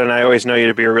years, Ed, and I always know you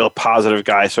to be a real positive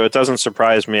guy. So it doesn't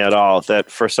surprise me at all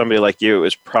that for somebody like you, it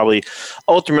was probably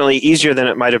ultimately easier than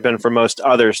it might have been for most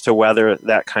others to weather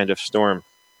that kind of storm.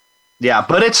 Yeah.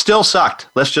 But it still sucked.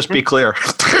 Let's just be clear.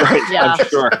 Right. Yeah. I'm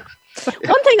sure.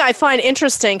 One thing I find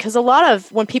interesting, because a lot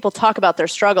of when people talk about their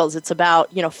struggles, it's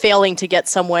about, failing to get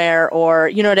somewhere or,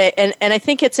 and I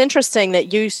think it's interesting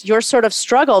that your sort of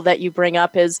struggle that you bring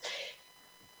up is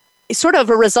sort of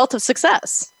a result of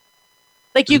success.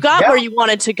 Like you got where you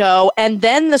wanted to go and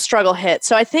then the struggle hit.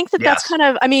 So I think that's kind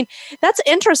of, that's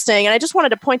interesting. And I just wanted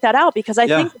to point that out because I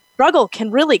think the struggle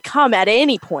can really come at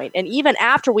any point. And even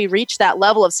after we reach that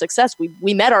level of success,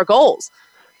 we met our goals.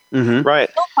 Mm-hmm. Right.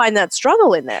 You'll find that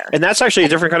struggle in there. And that's actually a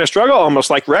different kind of struggle, almost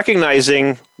like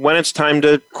recognizing when it's time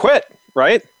to quit,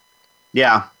 right?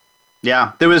 Yeah.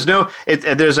 Yeah, there was no.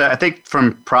 I think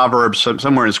from Proverbs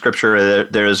somewhere in Scripture,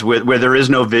 there's where there is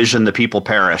no vision, the people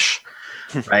perish,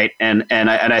 right? And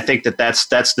I think that's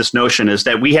this notion is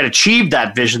that we had achieved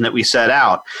that vision that we set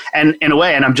out, and in a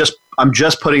way, and I'm just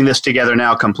putting this together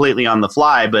now completely on the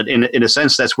fly, but in a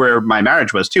sense, that's where my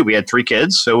marriage was too. We had 3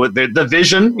 kids, so the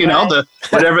vision,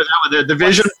 the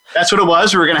vision, that's what it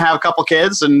was. We were going to have a couple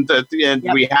kids, and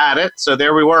we had it. So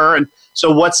there we were, and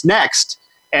so what's next?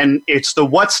 And it's the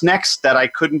what's next that I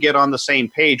couldn't get on the same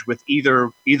page with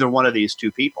either one of these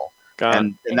 2 people.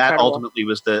 And that ultimately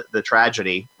was the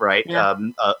tragedy, right,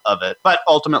 of it. But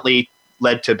ultimately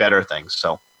led to better things.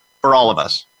 So for all of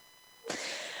us.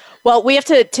 Well, we have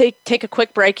to take a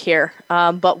quick break here.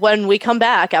 But when we come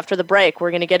back after the break,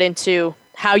 we're going to get into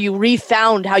how you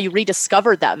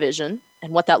rediscovered that vision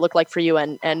and what that looked like for you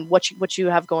and what you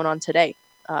have going on today.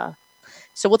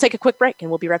 So we'll take a quick break and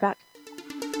we'll be right back.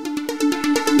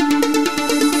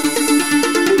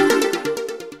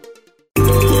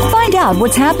 Find out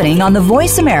what's happening on the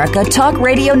Voice America Talk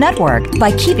Radio Network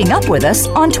by keeping up with us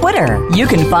on Twitter. You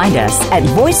can find us at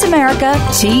Voice America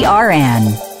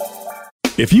TRN.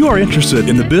 If you are interested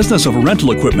in the business of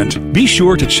rental equipment, be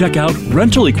sure to check out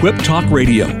Rental Equip Talk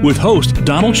Radio with host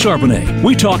Donald Charbonnet.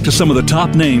 We talk to some of the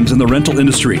top names in the rental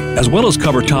industry, as well as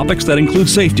cover topics that include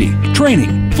safety,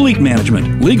 training, fleet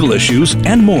management, legal issues,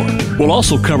 and more. We'll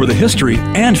also cover the history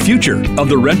and future of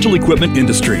the rental equipment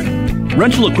industry.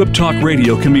 Rental Equip Talk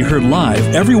Radio can be heard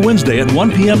live every Wednesday at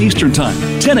 1 p.m. Eastern Time,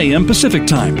 10 a.m. Pacific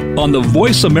Time on the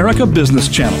Voice America Business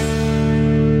Channel.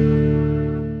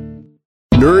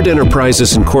 Nerd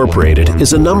Enterprises Incorporated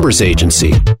is a numbers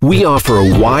agency. We offer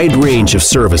a wide range of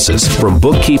services, from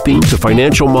bookkeeping to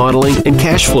financial modeling and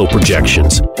cash flow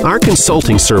projections. Our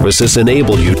consulting services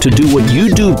enable you to do what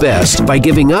you do best by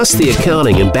giving us the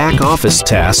accounting and back office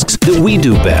tasks that we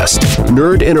do best.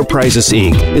 Nerd Enterprises,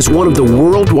 Inc. is one of the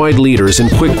worldwide leaders in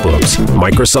QuickBooks,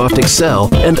 Microsoft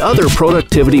Excel, and other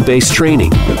productivity-based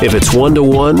training. If it's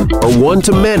one-to-one or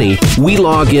one-to-many, we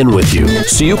log in with you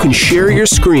so you can share your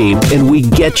screen and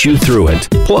we get you through it.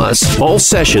 Plus, all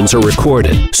sessions are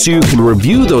recorded, so you can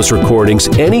review those recordings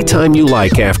anytime you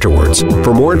like afterwards.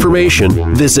 For more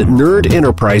information, visit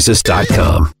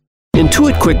nerdenterprises.com.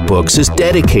 Intuit QuickBooks is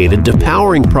dedicated to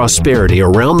powering prosperity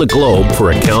around the globe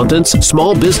for accountants,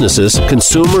 small businesses,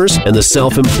 consumers, and the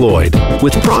self-employed.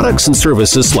 With products and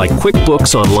services like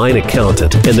QuickBooks Online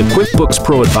Accountant and the QuickBooks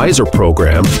Pro Advisor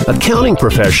program, accounting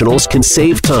professionals can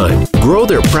save time, grow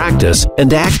their practice,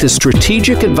 and act as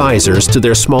strategic advisors to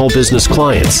their small business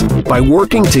clients. By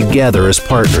working together as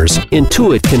partners,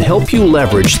 Intuit can help you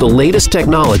leverage the latest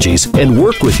technologies and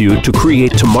work with you to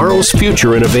create tomorrow's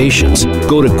future innovations.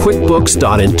 Go to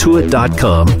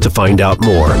QuickBooks.intuit.com to find out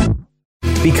more.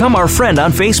 Become our friend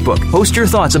on Facebook. Post your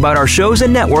thoughts about our shows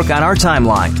and network on our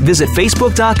timeline. Visit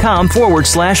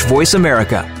Facebook.com/Voice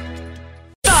America.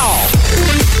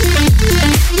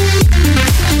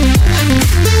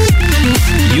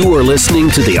 You are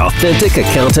listening to the Authentic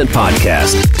Accountant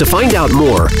Podcast. To find out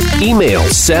more, email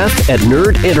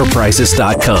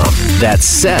Seth@nerdenterprises.com. That's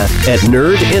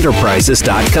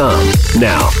Seth@nerdenterprises.com.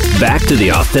 Now, back to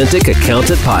the Authentic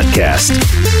Accountant Podcast.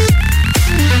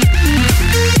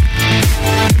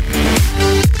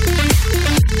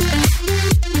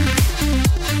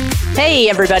 Hey,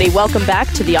 everybody. Welcome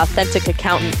back to the Authentic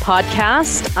Accountant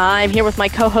Podcast. I'm here with my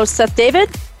co-host, Seth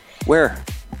David. Where?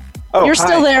 Oh, You're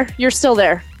still there. You're still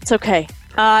there. It's okay.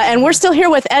 And we're still here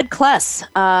with Ed Kless,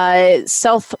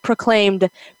 self-proclaimed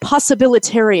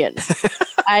Possibilitarian.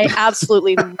 I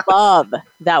absolutely love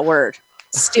that word.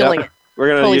 Stealing it. We're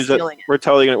going to use it. We're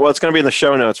totally going to. Well, it's going to be in the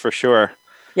show notes for sure.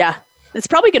 Yeah. It's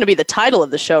probably going to be the title of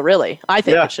the show, really. I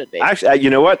think it should be. Actually, you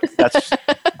know what? I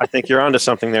think you're onto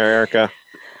something there, Erica.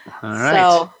 All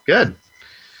right. Good.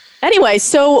 Anyway,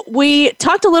 so we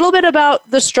talked a little bit about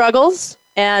the struggles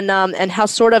and how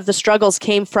sort of the struggles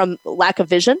came from lack of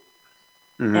vision.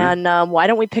 Mm-hmm. And why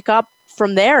don't we pick up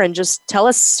from there and just tell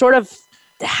us sort of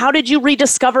how did you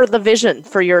rediscover the vision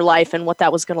for your life and what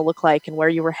that was going to look like and where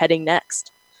you were heading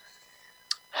next?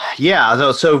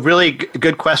 Yeah, so really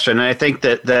good question, and I think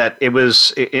that it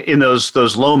was in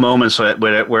those low moments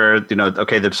where you know,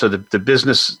 okay, the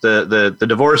business, the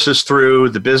divorce is through,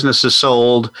 the business is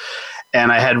sold,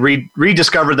 and I had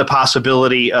rediscovered the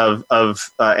possibility of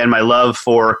and my love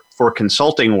for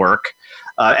consulting work,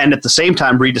 and at the same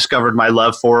time rediscovered my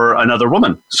love for another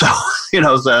woman. So you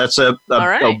know, that's a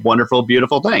wonderful,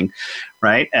 beautiful thing.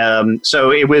 Right.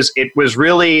 So it was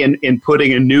really in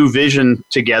putting a new vision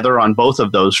together on both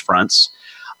of those fronts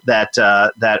that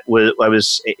I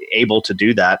was able to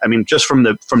do that. I mean, just from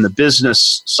the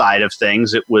business side of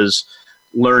things, it was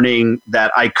learning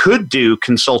that I could do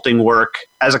consulting work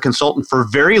as a consultant for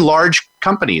very large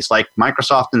companies like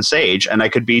Microsoft and Sage, and I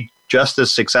could be just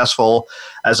as successful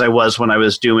as I was when I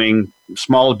was doing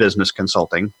small business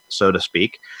consulting, so to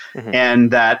speak. Mm-hmm.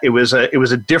 And that it was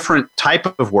a different type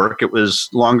of work. It was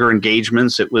longer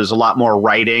engagements. It was a lot more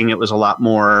writing. It was a lot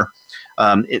more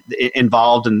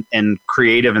involved and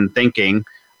creative and thinking.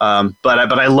 But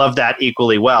I love that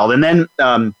equally well. And then,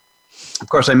 of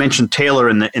course, I mentioned Taylor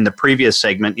in the previous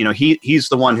segment. You know, he's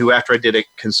the one who, after I did a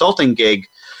consulting gig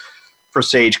for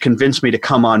Sage, convinced me to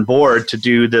come on board to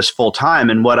do this full time.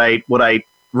 And what I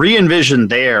re-envisioned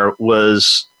there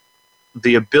was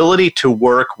the ability to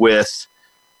work with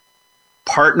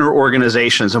partner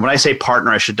organizations. And when I say partner,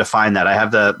 I should define that. I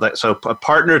have so a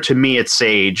partner to me at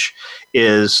Sage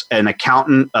is an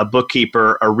accountant, a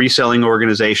bookkeeper, a reselling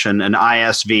organization, an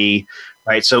ISV,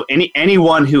 right? So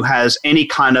anyone who has any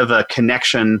kind of a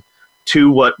connection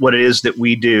to what it is that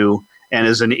we do and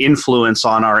is an influence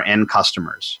on our end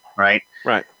customers, right?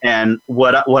 Right. And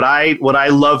what I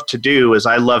love to do is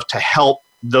I love to help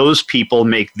those people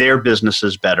make their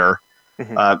businesses better.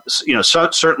 Mm-hmm.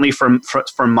 Certainly from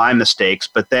my mistakes,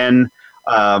 but then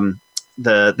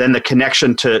the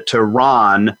connection to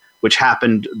Ron, which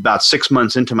happened about 6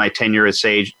 months into my tenure at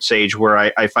Sage, where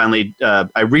I finally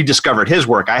I rediscovered his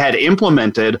work. I had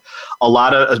implemented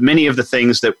many of the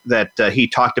things that he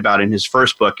talked about in his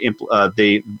first book,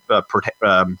 the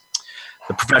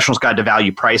Professional's Guide to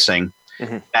Value Pricing,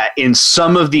 mm-hmm. In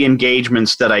some of the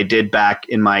engagements that I did back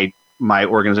in my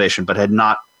organization, but had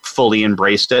not fully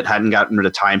embraced it, hadn't gotten rid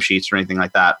of timesheets or anything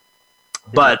like that,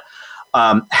 but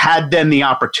had then the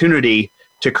opportunity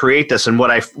to create this. And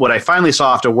what I finally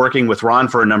saw after working with Ron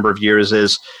for a number of years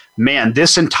is, man,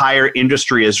 this entire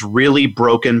industry is really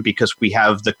broken because we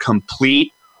have the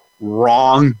complete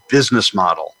wrong business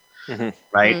model, mm-hmm.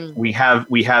 right? Mm. We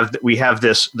have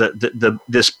this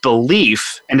this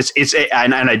belief, and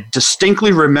and I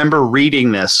distinctly remember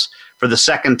reading this for the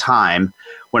second time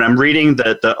when I'm reading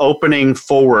the opening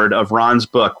forward of Ron's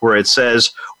book, where it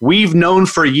says, "We've known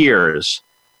for years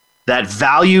that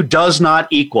value does not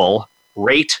equal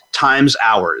rate times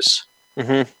hours."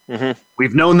 Mm-hmm, mm-hmm.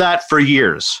 We've known that for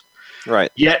years. Right.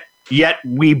 Yet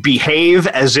we behave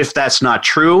as if that's not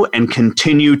true and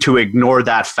continue to ignore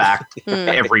that fact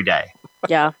every day.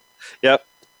 Yeah. Yep.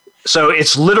 So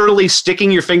it's literally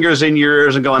sticking your fingers in your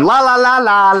ears and going, la, la, la,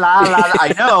 la, la, la.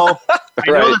 I know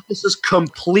that this is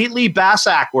completely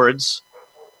bass-ackwards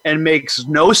and makes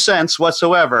no sense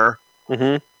whatsoever.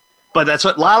 Mm-hmm. But that's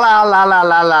what, la, la, la, la,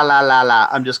 la, la, la, la, la.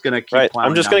 I'm just going to keep Right.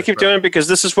 I'm just going to keep doing it because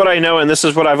this is what I know and this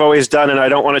is what I've always done, and I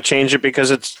don't want to change it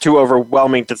because it's too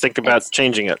overwhelming to think about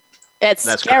changing it. That's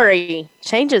scary. Correct.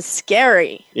 Change is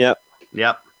scary. Yep.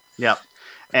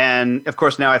 And of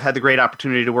course, now I've had the great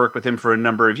opportunity to work with him for a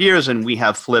number of years, and we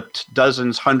have flipped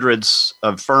dozens, hundreds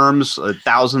of firms,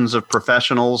 thousands of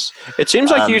professionals. It seems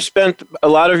like you spent a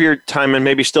lot of your time, and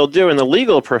maybe still do, in the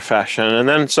legal profession, and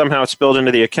then somehow it spilled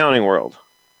into the accounting world.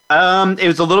 It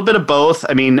was a little bit of both.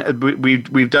 I mean,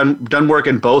 we've done work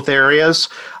in both areas.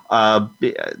 And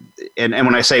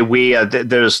when I say we,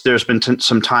 there's been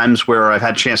some times where I've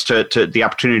had a chance to the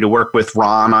opportunity to work with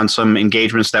Ron on some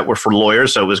engagements that were for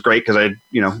lawyers. So it was great because I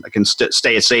can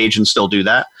stay at Sage and still do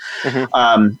that.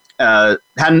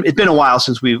 Mm-hmm. It's been a while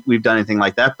since we've done anything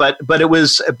like that, but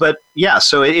yeah.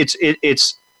 So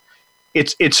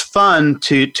it's fun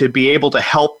to be able to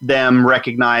help them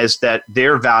recognize that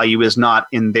their value is not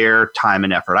in their time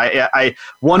and effort.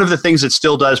 One of the things that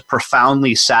still does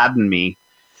profoundly sadden me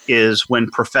is when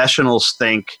professionals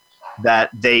think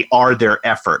that they are their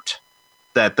effort,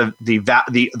 that the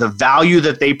value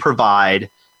that they provide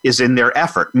is in their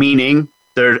effort, meaning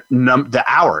the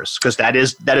hours, because that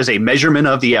is a measurement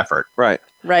of the effort. Right.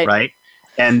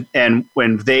 And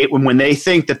when they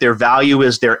think that their value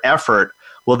is their effort,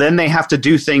 well, then they have to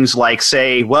do things like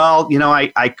say, well,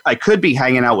 I could be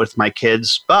hanging out with my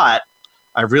kids, but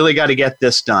I really got to get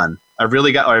this done. I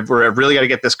really got to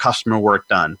get this customer work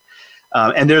done.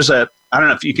 And I don't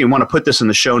know if you want to put this in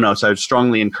the show notes. I would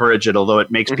strongly encourage it, although it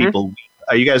makes mm-hmm. people weep.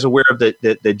 Are you guys aware of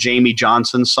the Jamie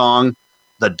Johnson song,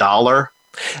 "The Dollar"?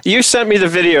 You sent me the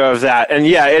video of that, and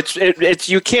yeah, it's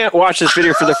you can't watch this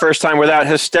video for the first time without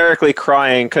hysterically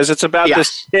crying because it's about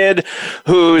this kid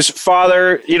whose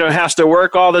father, has to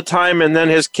work all the time, and then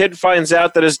his kid finds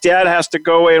out that his dad has to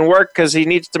go away and work because he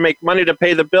needs to make money to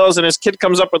pay the bills, and his kid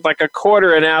comes up with like a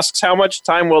quarter and asks, "How much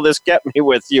time will this get me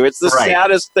with you?" It's the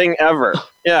saddest thing ever.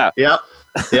 Yeah. Yep.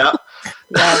 Yeah.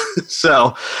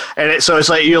 So it's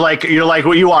like you're like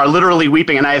well, you are literally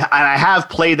weeping, and I have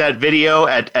played that video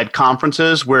at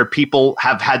conferences where people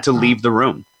have had to leave the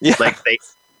room. Yeah. Like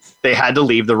they had to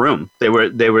leave the room. They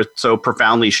were so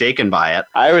profoundly shaken by it.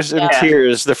 I was in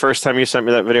tears the first time you sent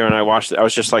me that video, and I watched it. I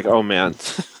was just like, "Oh man."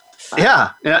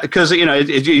 Yeah, because so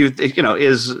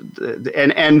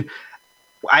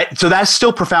that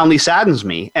still profoundly saddens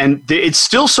me, and it's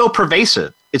still so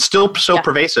pervasive. It's still so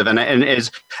pervasive, and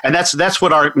that's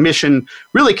what our mission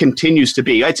really continues to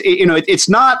be. It's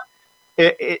not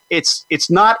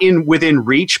within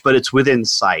reach, but it's within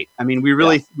sight. I mean, we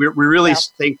really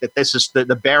think that this is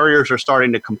the barriers are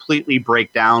starting to completely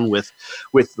break down with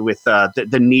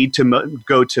the need to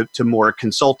go to more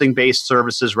consulting based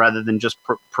services rather than just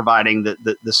providing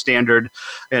the standard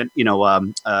and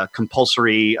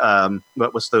compulsory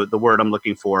what was the word I'm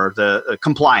looking for, the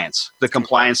compliance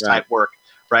type work.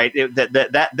 Right,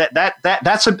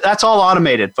 that's all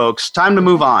automated, folks. Time to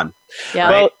move on. Yeah.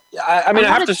 Well, I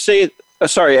have to say.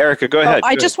 Sorry, Erica, go ahead.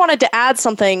 I just wanted to add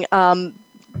something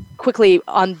quickly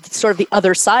on sort of the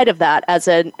other side of that. As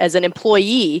an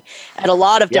employee at a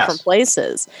lot of different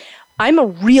places, I'm a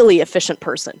really efficient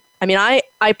person. I mean, I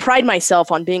pride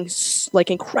myself on being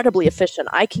like incredibly efficient.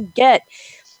 I can get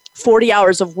 40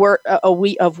 hours of work a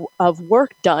week of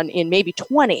work done in maybe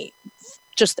 20,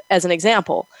 just as an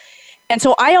example. And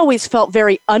so I always felt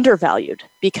very undervalued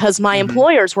because my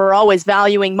employers were always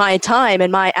valuing my time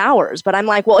and my hours. But I'm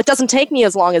like, well, it doesn't take me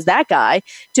as long as that guy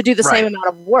to do the same amount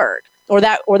of work, or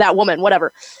that woman,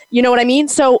 whatever. You know what I mean?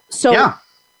 So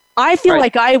I feel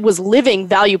like I was living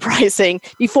value pricing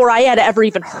before I had ever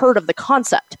even heard of the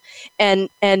concept. And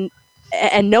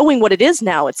knowing what it is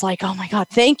now, it's like, oh my God,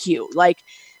 thank you. Like,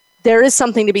 there is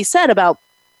something to be said about,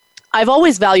 I've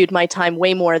always valued my time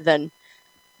way more than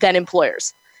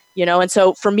employers. And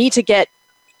so for me to get,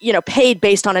 paid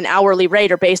based on an hourly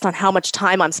rate or based on how much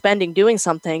time I'm spending doing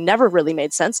something never really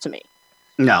made sense to me.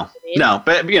 No,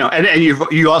 but and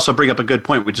you also bring up a good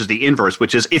point, which is the inverse,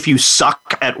 which is if you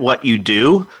suck at what you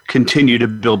do, continue to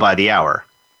bill by the hour.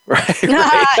 Right.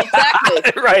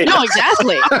 Exactly. Right. No,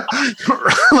 exactly.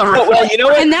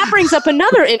 Well, and that brings up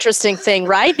another interesting thing,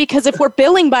 right? Because if we're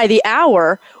billing by the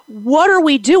hour, what are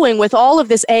we doing with all of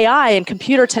this AI and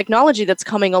computer technology that's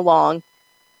coming along?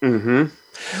 Mm-hmm.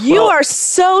 You are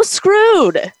so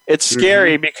screwed. It's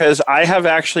scary because I've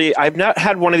not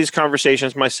had one of these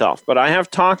conversations myself, but I have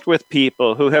talked with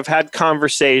people who have had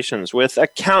conversations with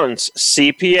accountants,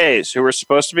 CPAs, who are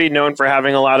supposed to be known for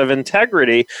having a lot of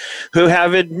integrity, who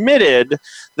have admitted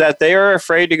that they are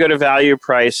afraid to go to value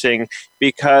pricing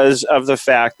because of the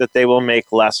fact that they will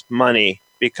make less money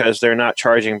because they're not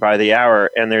charging by the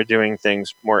hour and they're doing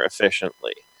things more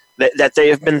efficiently. That they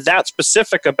have been that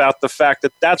specific about the fact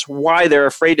that that's why they're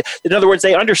afraid. In other words,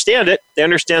 they understand it. They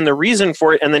understand the reason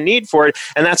for it and the need for it.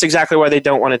 And that's exactly why they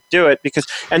don't want to do it.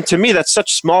 And to me, that's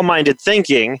such small-minded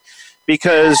thinking,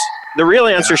 because the real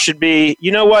answer should be,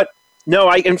 you know what?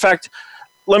 No, in fact,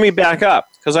 let me back up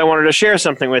because I wanted to share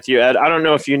something with you, Ed. I don't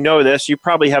know if you know this. You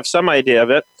probably have some idea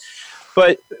of it.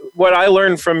 But what I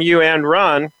learned from you and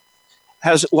Ron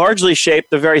has largely shaped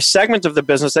the very segment of the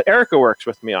business that Erica works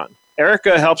with me on.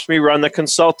 Erica helps me run the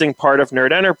consulting part of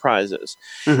Nerd Enterprises.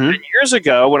 And years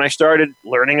ago, when I started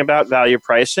learning about value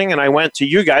pricing, and I went to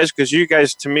you guys, because you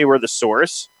guys, to me, were the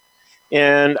source,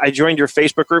 and I joined your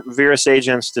Facebook group, Vera Sage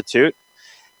Institute,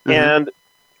 and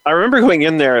I remember going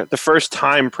in there the first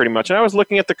time pretty much, and I was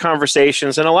looking at the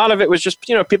conversations, and a lot of it was just,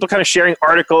 people kind of sharing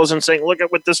articles and saying, look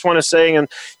at what this one is saying, and,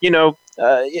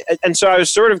 and so I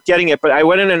was sort of getting it, but I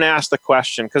went in and asked the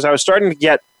question, because I was starting to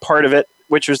get part of it,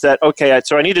 which was that, okay,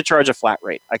 so I need to charge a flat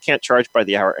rate. I can't charge by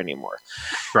the hour anymore.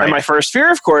 Right. And my first fear,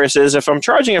 of course, is if I'm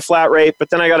charging a flat rate,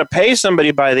 but then I got to pay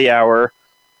somebody by the hour,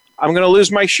 I'm going to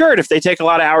lose my shirt if they take a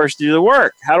lot of hours to do the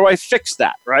work. How do I fix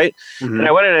that, right? And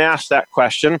I went in and asked that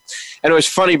question. And it was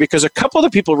funny because a couple of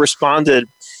the people responded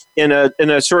in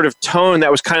a sort of tone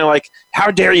that was kind of like, how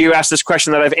dare you ask this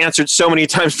question that I've answered so many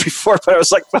times before? But I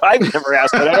was like, but I've never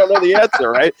asked it. I don't know the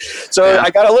answer, right? So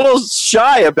I got a little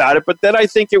shy about it. But then I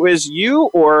think it was you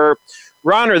or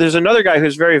Ron, or there's another guy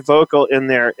who's very vocal in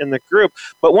the group.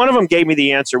 But one of them gave me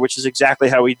the answer, which is exactly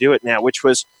how we do it now, which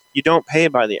was you don't pay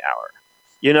by the hour.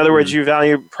 In other words, you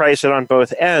value price it on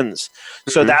both ends.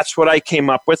 So that's what I came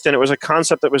up with, and it was a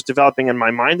concept that was developing in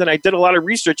my mind. And I did a lot of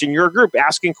research in your group,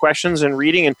 asking questions and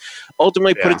reading, and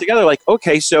ultimately put it together like,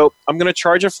 okay, so I'm going to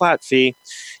charge a flat fee,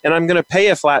 and I'm going to pay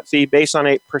a flat fee based on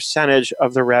a percentage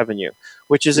of the revenue,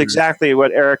 which is exactly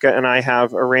what Erica and I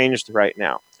have arranged right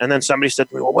now. And then somebody said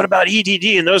to me, well, what about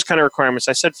EDD and those kind of requirements?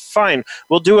 I said, fine,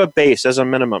 we'll do a base as a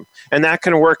minimum, and that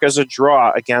can work as a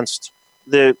draw against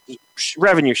the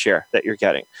revenue share that you're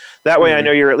getting. That way I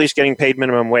know you're at least getting paid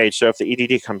minimum wage. So if the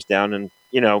EDD comes down and,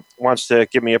 wants to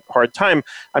give me a hard time,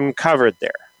 I'm covered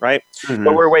there. right? Mm-hmm.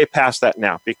 But we're way past that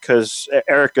now because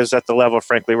Erica's at the level,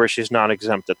 frankly, where she's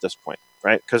non-exempt at this point,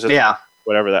 right? Because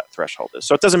whatever that threshold is.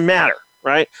 So it doesn't matter,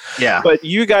 right? Yeah. But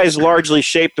you guys largely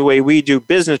shaped the way we do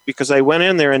business because I went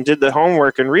in there and did the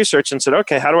homework and research and said,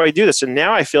 okay, how do I do this? And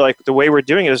now I feel like the way we're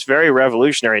doing it is very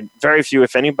revolutionary. Very few,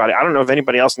 if anybody, I don't know of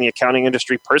anybody else in the accounting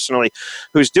industry personally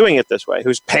who's doing it this way,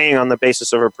 who's paying on the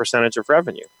basis of a percentage of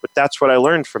revenue. But that's what I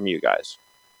learned from you guys.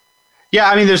 Yeah,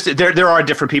 I mean, there are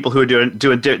different people who are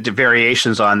doing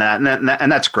variations on that,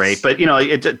 and that's great. But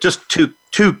just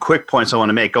two quick points I want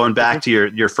to make. Going back to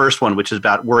your first one, which is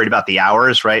about worried about the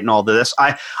hours, right, and all of this.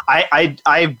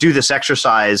 I do this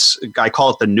exercise. I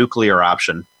call it the nuclear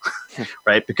option,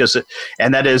 right? Because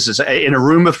that is in a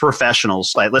room of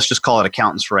professionals. Like, let's just call it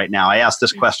accountants right now. I ask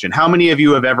this question: how many of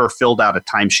you have ever filled out a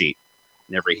timesheet?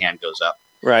 And every hand goes up.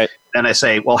 Right. And I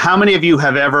say, well, how many of you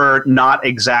have ever not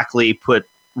exactly put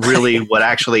really what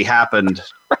actually happened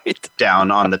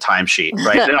down on the timesheet,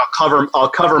 right? And I'll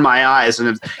cover my eyes,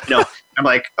 and I'm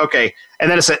like, okay. And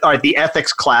then I say, all right, the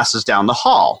ethics class is down the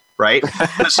hall, right?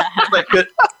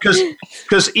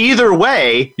 Because either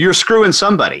way, you're screwing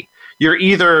somebody. You're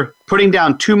either putting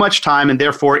down too much time and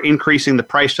therefore increasing the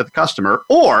price to the customer,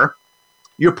 or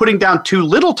you're putting down too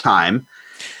little time.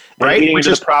 Right, which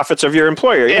is the profits of your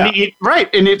employer, right?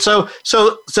 And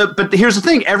but here's the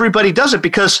thing: everybody does it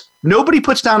because nobody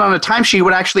puts down on a timesheet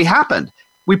what actually happened.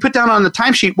 We put down on the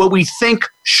timesheet what we think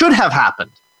should have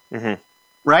happened,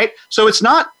 right? So it's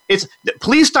not.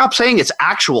 Please stop saying it's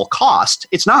actual cost.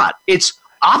 It's not. It's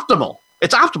optimal.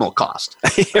 It's optimal cost,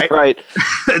 right? Right.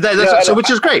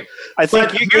 Which is great. I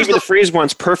think you gave me the phrase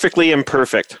once: perfectly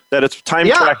imperfect. That its time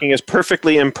tracking is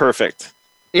perfectly imperfect.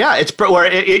 Yeah, it's where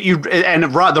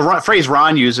the phrase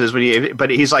Ron uses but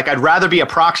he's like, I'd rather be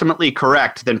approximately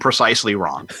correct than precisely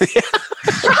wrong.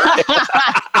 That's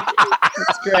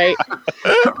great,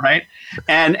 right?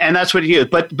 And that's what he is.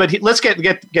 But let's get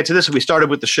to this. We started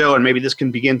with the show, and maybe this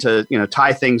can begin to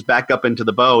tie things back up into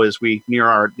the bow as we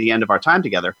near the end of our time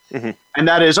together. And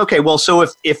that is okay. Well, so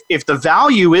if the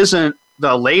value isn't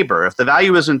the labor, if the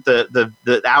value isn't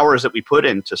the hours that we put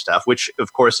into stuff, which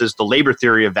of course is the labor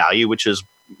theory of value, which is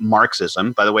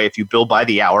Marxism. By the way, if you bill by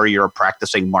the hour, you're a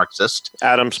practicing Marxist.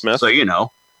 Adam Smith. So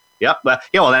yep. But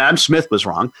well, Adam Smith was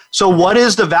wrong. So what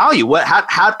is the value?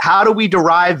 How do we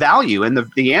derive value? And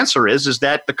the answer is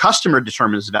that the customer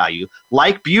determines value.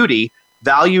 Like beauty,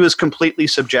 value is completely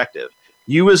subjective.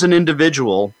 You as an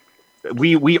individual,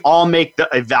 we all make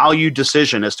a value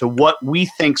decision as to what we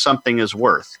think something is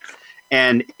worth.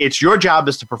 And it's your job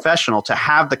as the professional to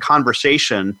have the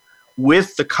conversation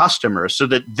with the customer so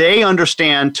that they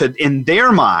understand in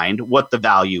their mind what the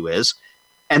value is.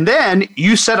 And then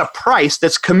you set a price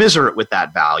that's commensurate with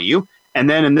that value. And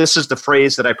then, this is the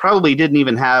phrase that I probably didn't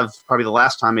even have probably the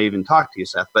last time I even talked to you,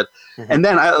 Seth, but, and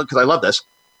then because I love this,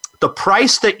 the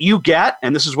price that you get,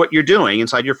 and this is what you're doing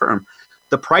inside your firm,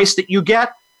 the price that you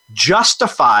get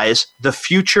justifies the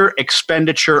future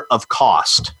expenditure of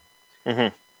cost.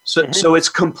 So it's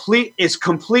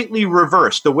completely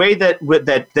reversed. The way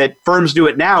that firms do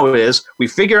it now is we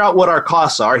figure out what our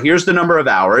costs are. Here's the number of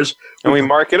hours, and we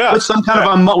mark it up.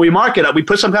 We mark it up. We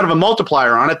put some kind of a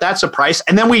multiplier on it. That's a price,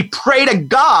 and then we pray to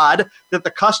God that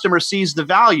the customer sees the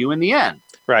value in the end.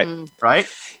 Right. Right.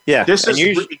 Yeah. This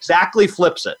exactly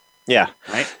flips it. Yeah.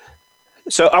 Right.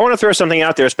 So I want to throw something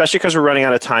out there, especially because we're running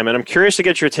out of time, and I'm curious to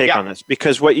get your take on this,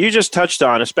 because what you just touched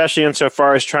on, especially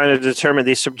insofar as trying to determine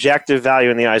the subjective value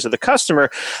in the eyes of the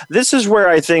customer, this is where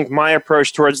I think my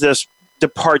approach towards this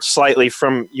departs slightly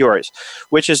from yours,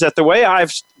 which is that the way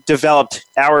I've developed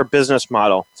our business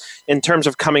model in terms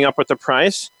of coming up with the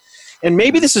price, and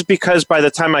maybe this is because by the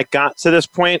time I got to this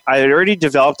point, I had already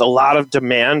developed a lot of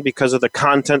demand because of the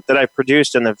content that I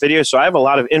produced and the video. So I have a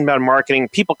lot of inbound marketing,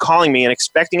 people calling me and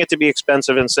expecting it to be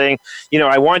expensive and saying,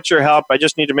 I want your help. I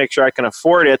just need to make sure I can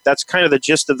afford it. That's kind of the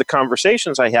gist of the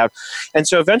conversations I have. And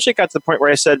so eventually it got to the point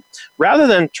where I said, rather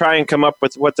than try and come up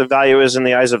with what the value is in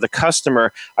the eyes of the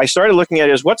customer, I started looking at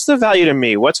it as what's the value to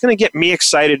me? What's going to get me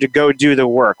excited to go do the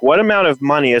work? What amount of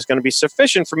money is going to be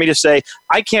sufficient for me to say,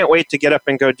 I can't wait to get up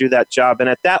and go do that job? And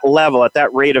at that level, at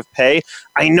that rate of pay,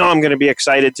 I know I'm going to be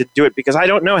excited to do it because I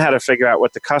don't know how to figure out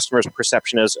what the customer's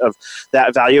perception is of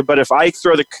that value. But if I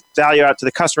throw the value out to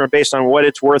the customer based on what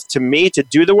it's worth to me to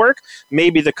do the work,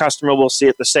 maybe the customer will see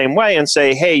it the same way and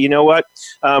say, hey, you know what?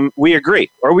 We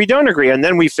agree or we don't agree. And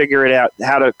then we figure it out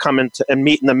how to come into and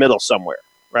meet in the middle somewhere.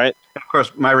 Right. Of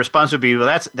course, my response would be, well,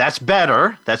 that's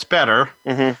better. That's better.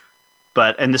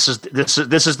 But this is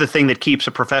the thing that keeps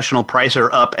a professional pricer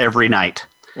up every night.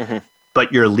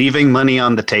 But you're leaving money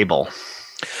on the table.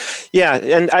 Yeah,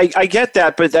 and I get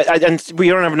that, but and we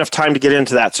don't have enough time to get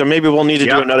into that. So maybe we'll need to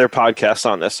do another podcast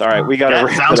on this. All right, we got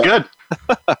to. Sounds good.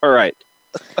 All right.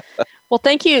 Well,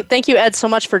 thank you, Ed, so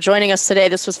much for joining us today.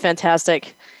 This was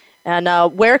fantastic. And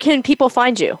where can people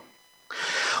find you?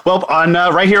 Well, on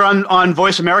right here on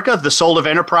Voice America, The Soul of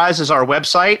Enterprise is our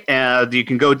website. You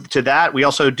can go to that. We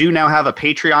also do now have a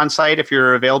Patreon site if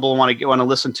you're available and want to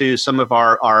listen to some of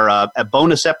our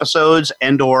bonus episodes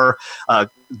and/or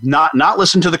not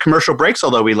listen to the commercial breaks.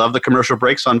 Although we love the commercial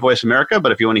breaks on Voice America,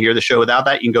 but if you want to hear the show without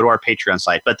that, you can go to our Patreon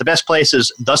site. But the best place is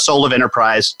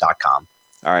thesoulofenterprise.com.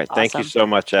 All right, thank you so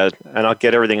much, Ed, and I'll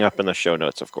get everything up in the show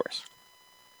notes, of course.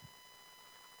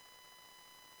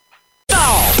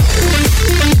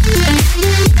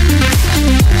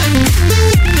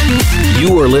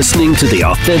 You are listening to the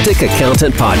Authentic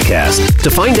Accountant Podcast. To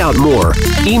find out more,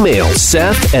 email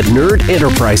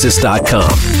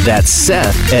Seth@nerdenterprises.com. That's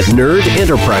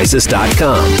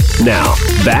Seth@nerdenterprises.com. Now,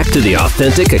 back to the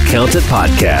Authentic Accountant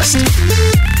Podcast.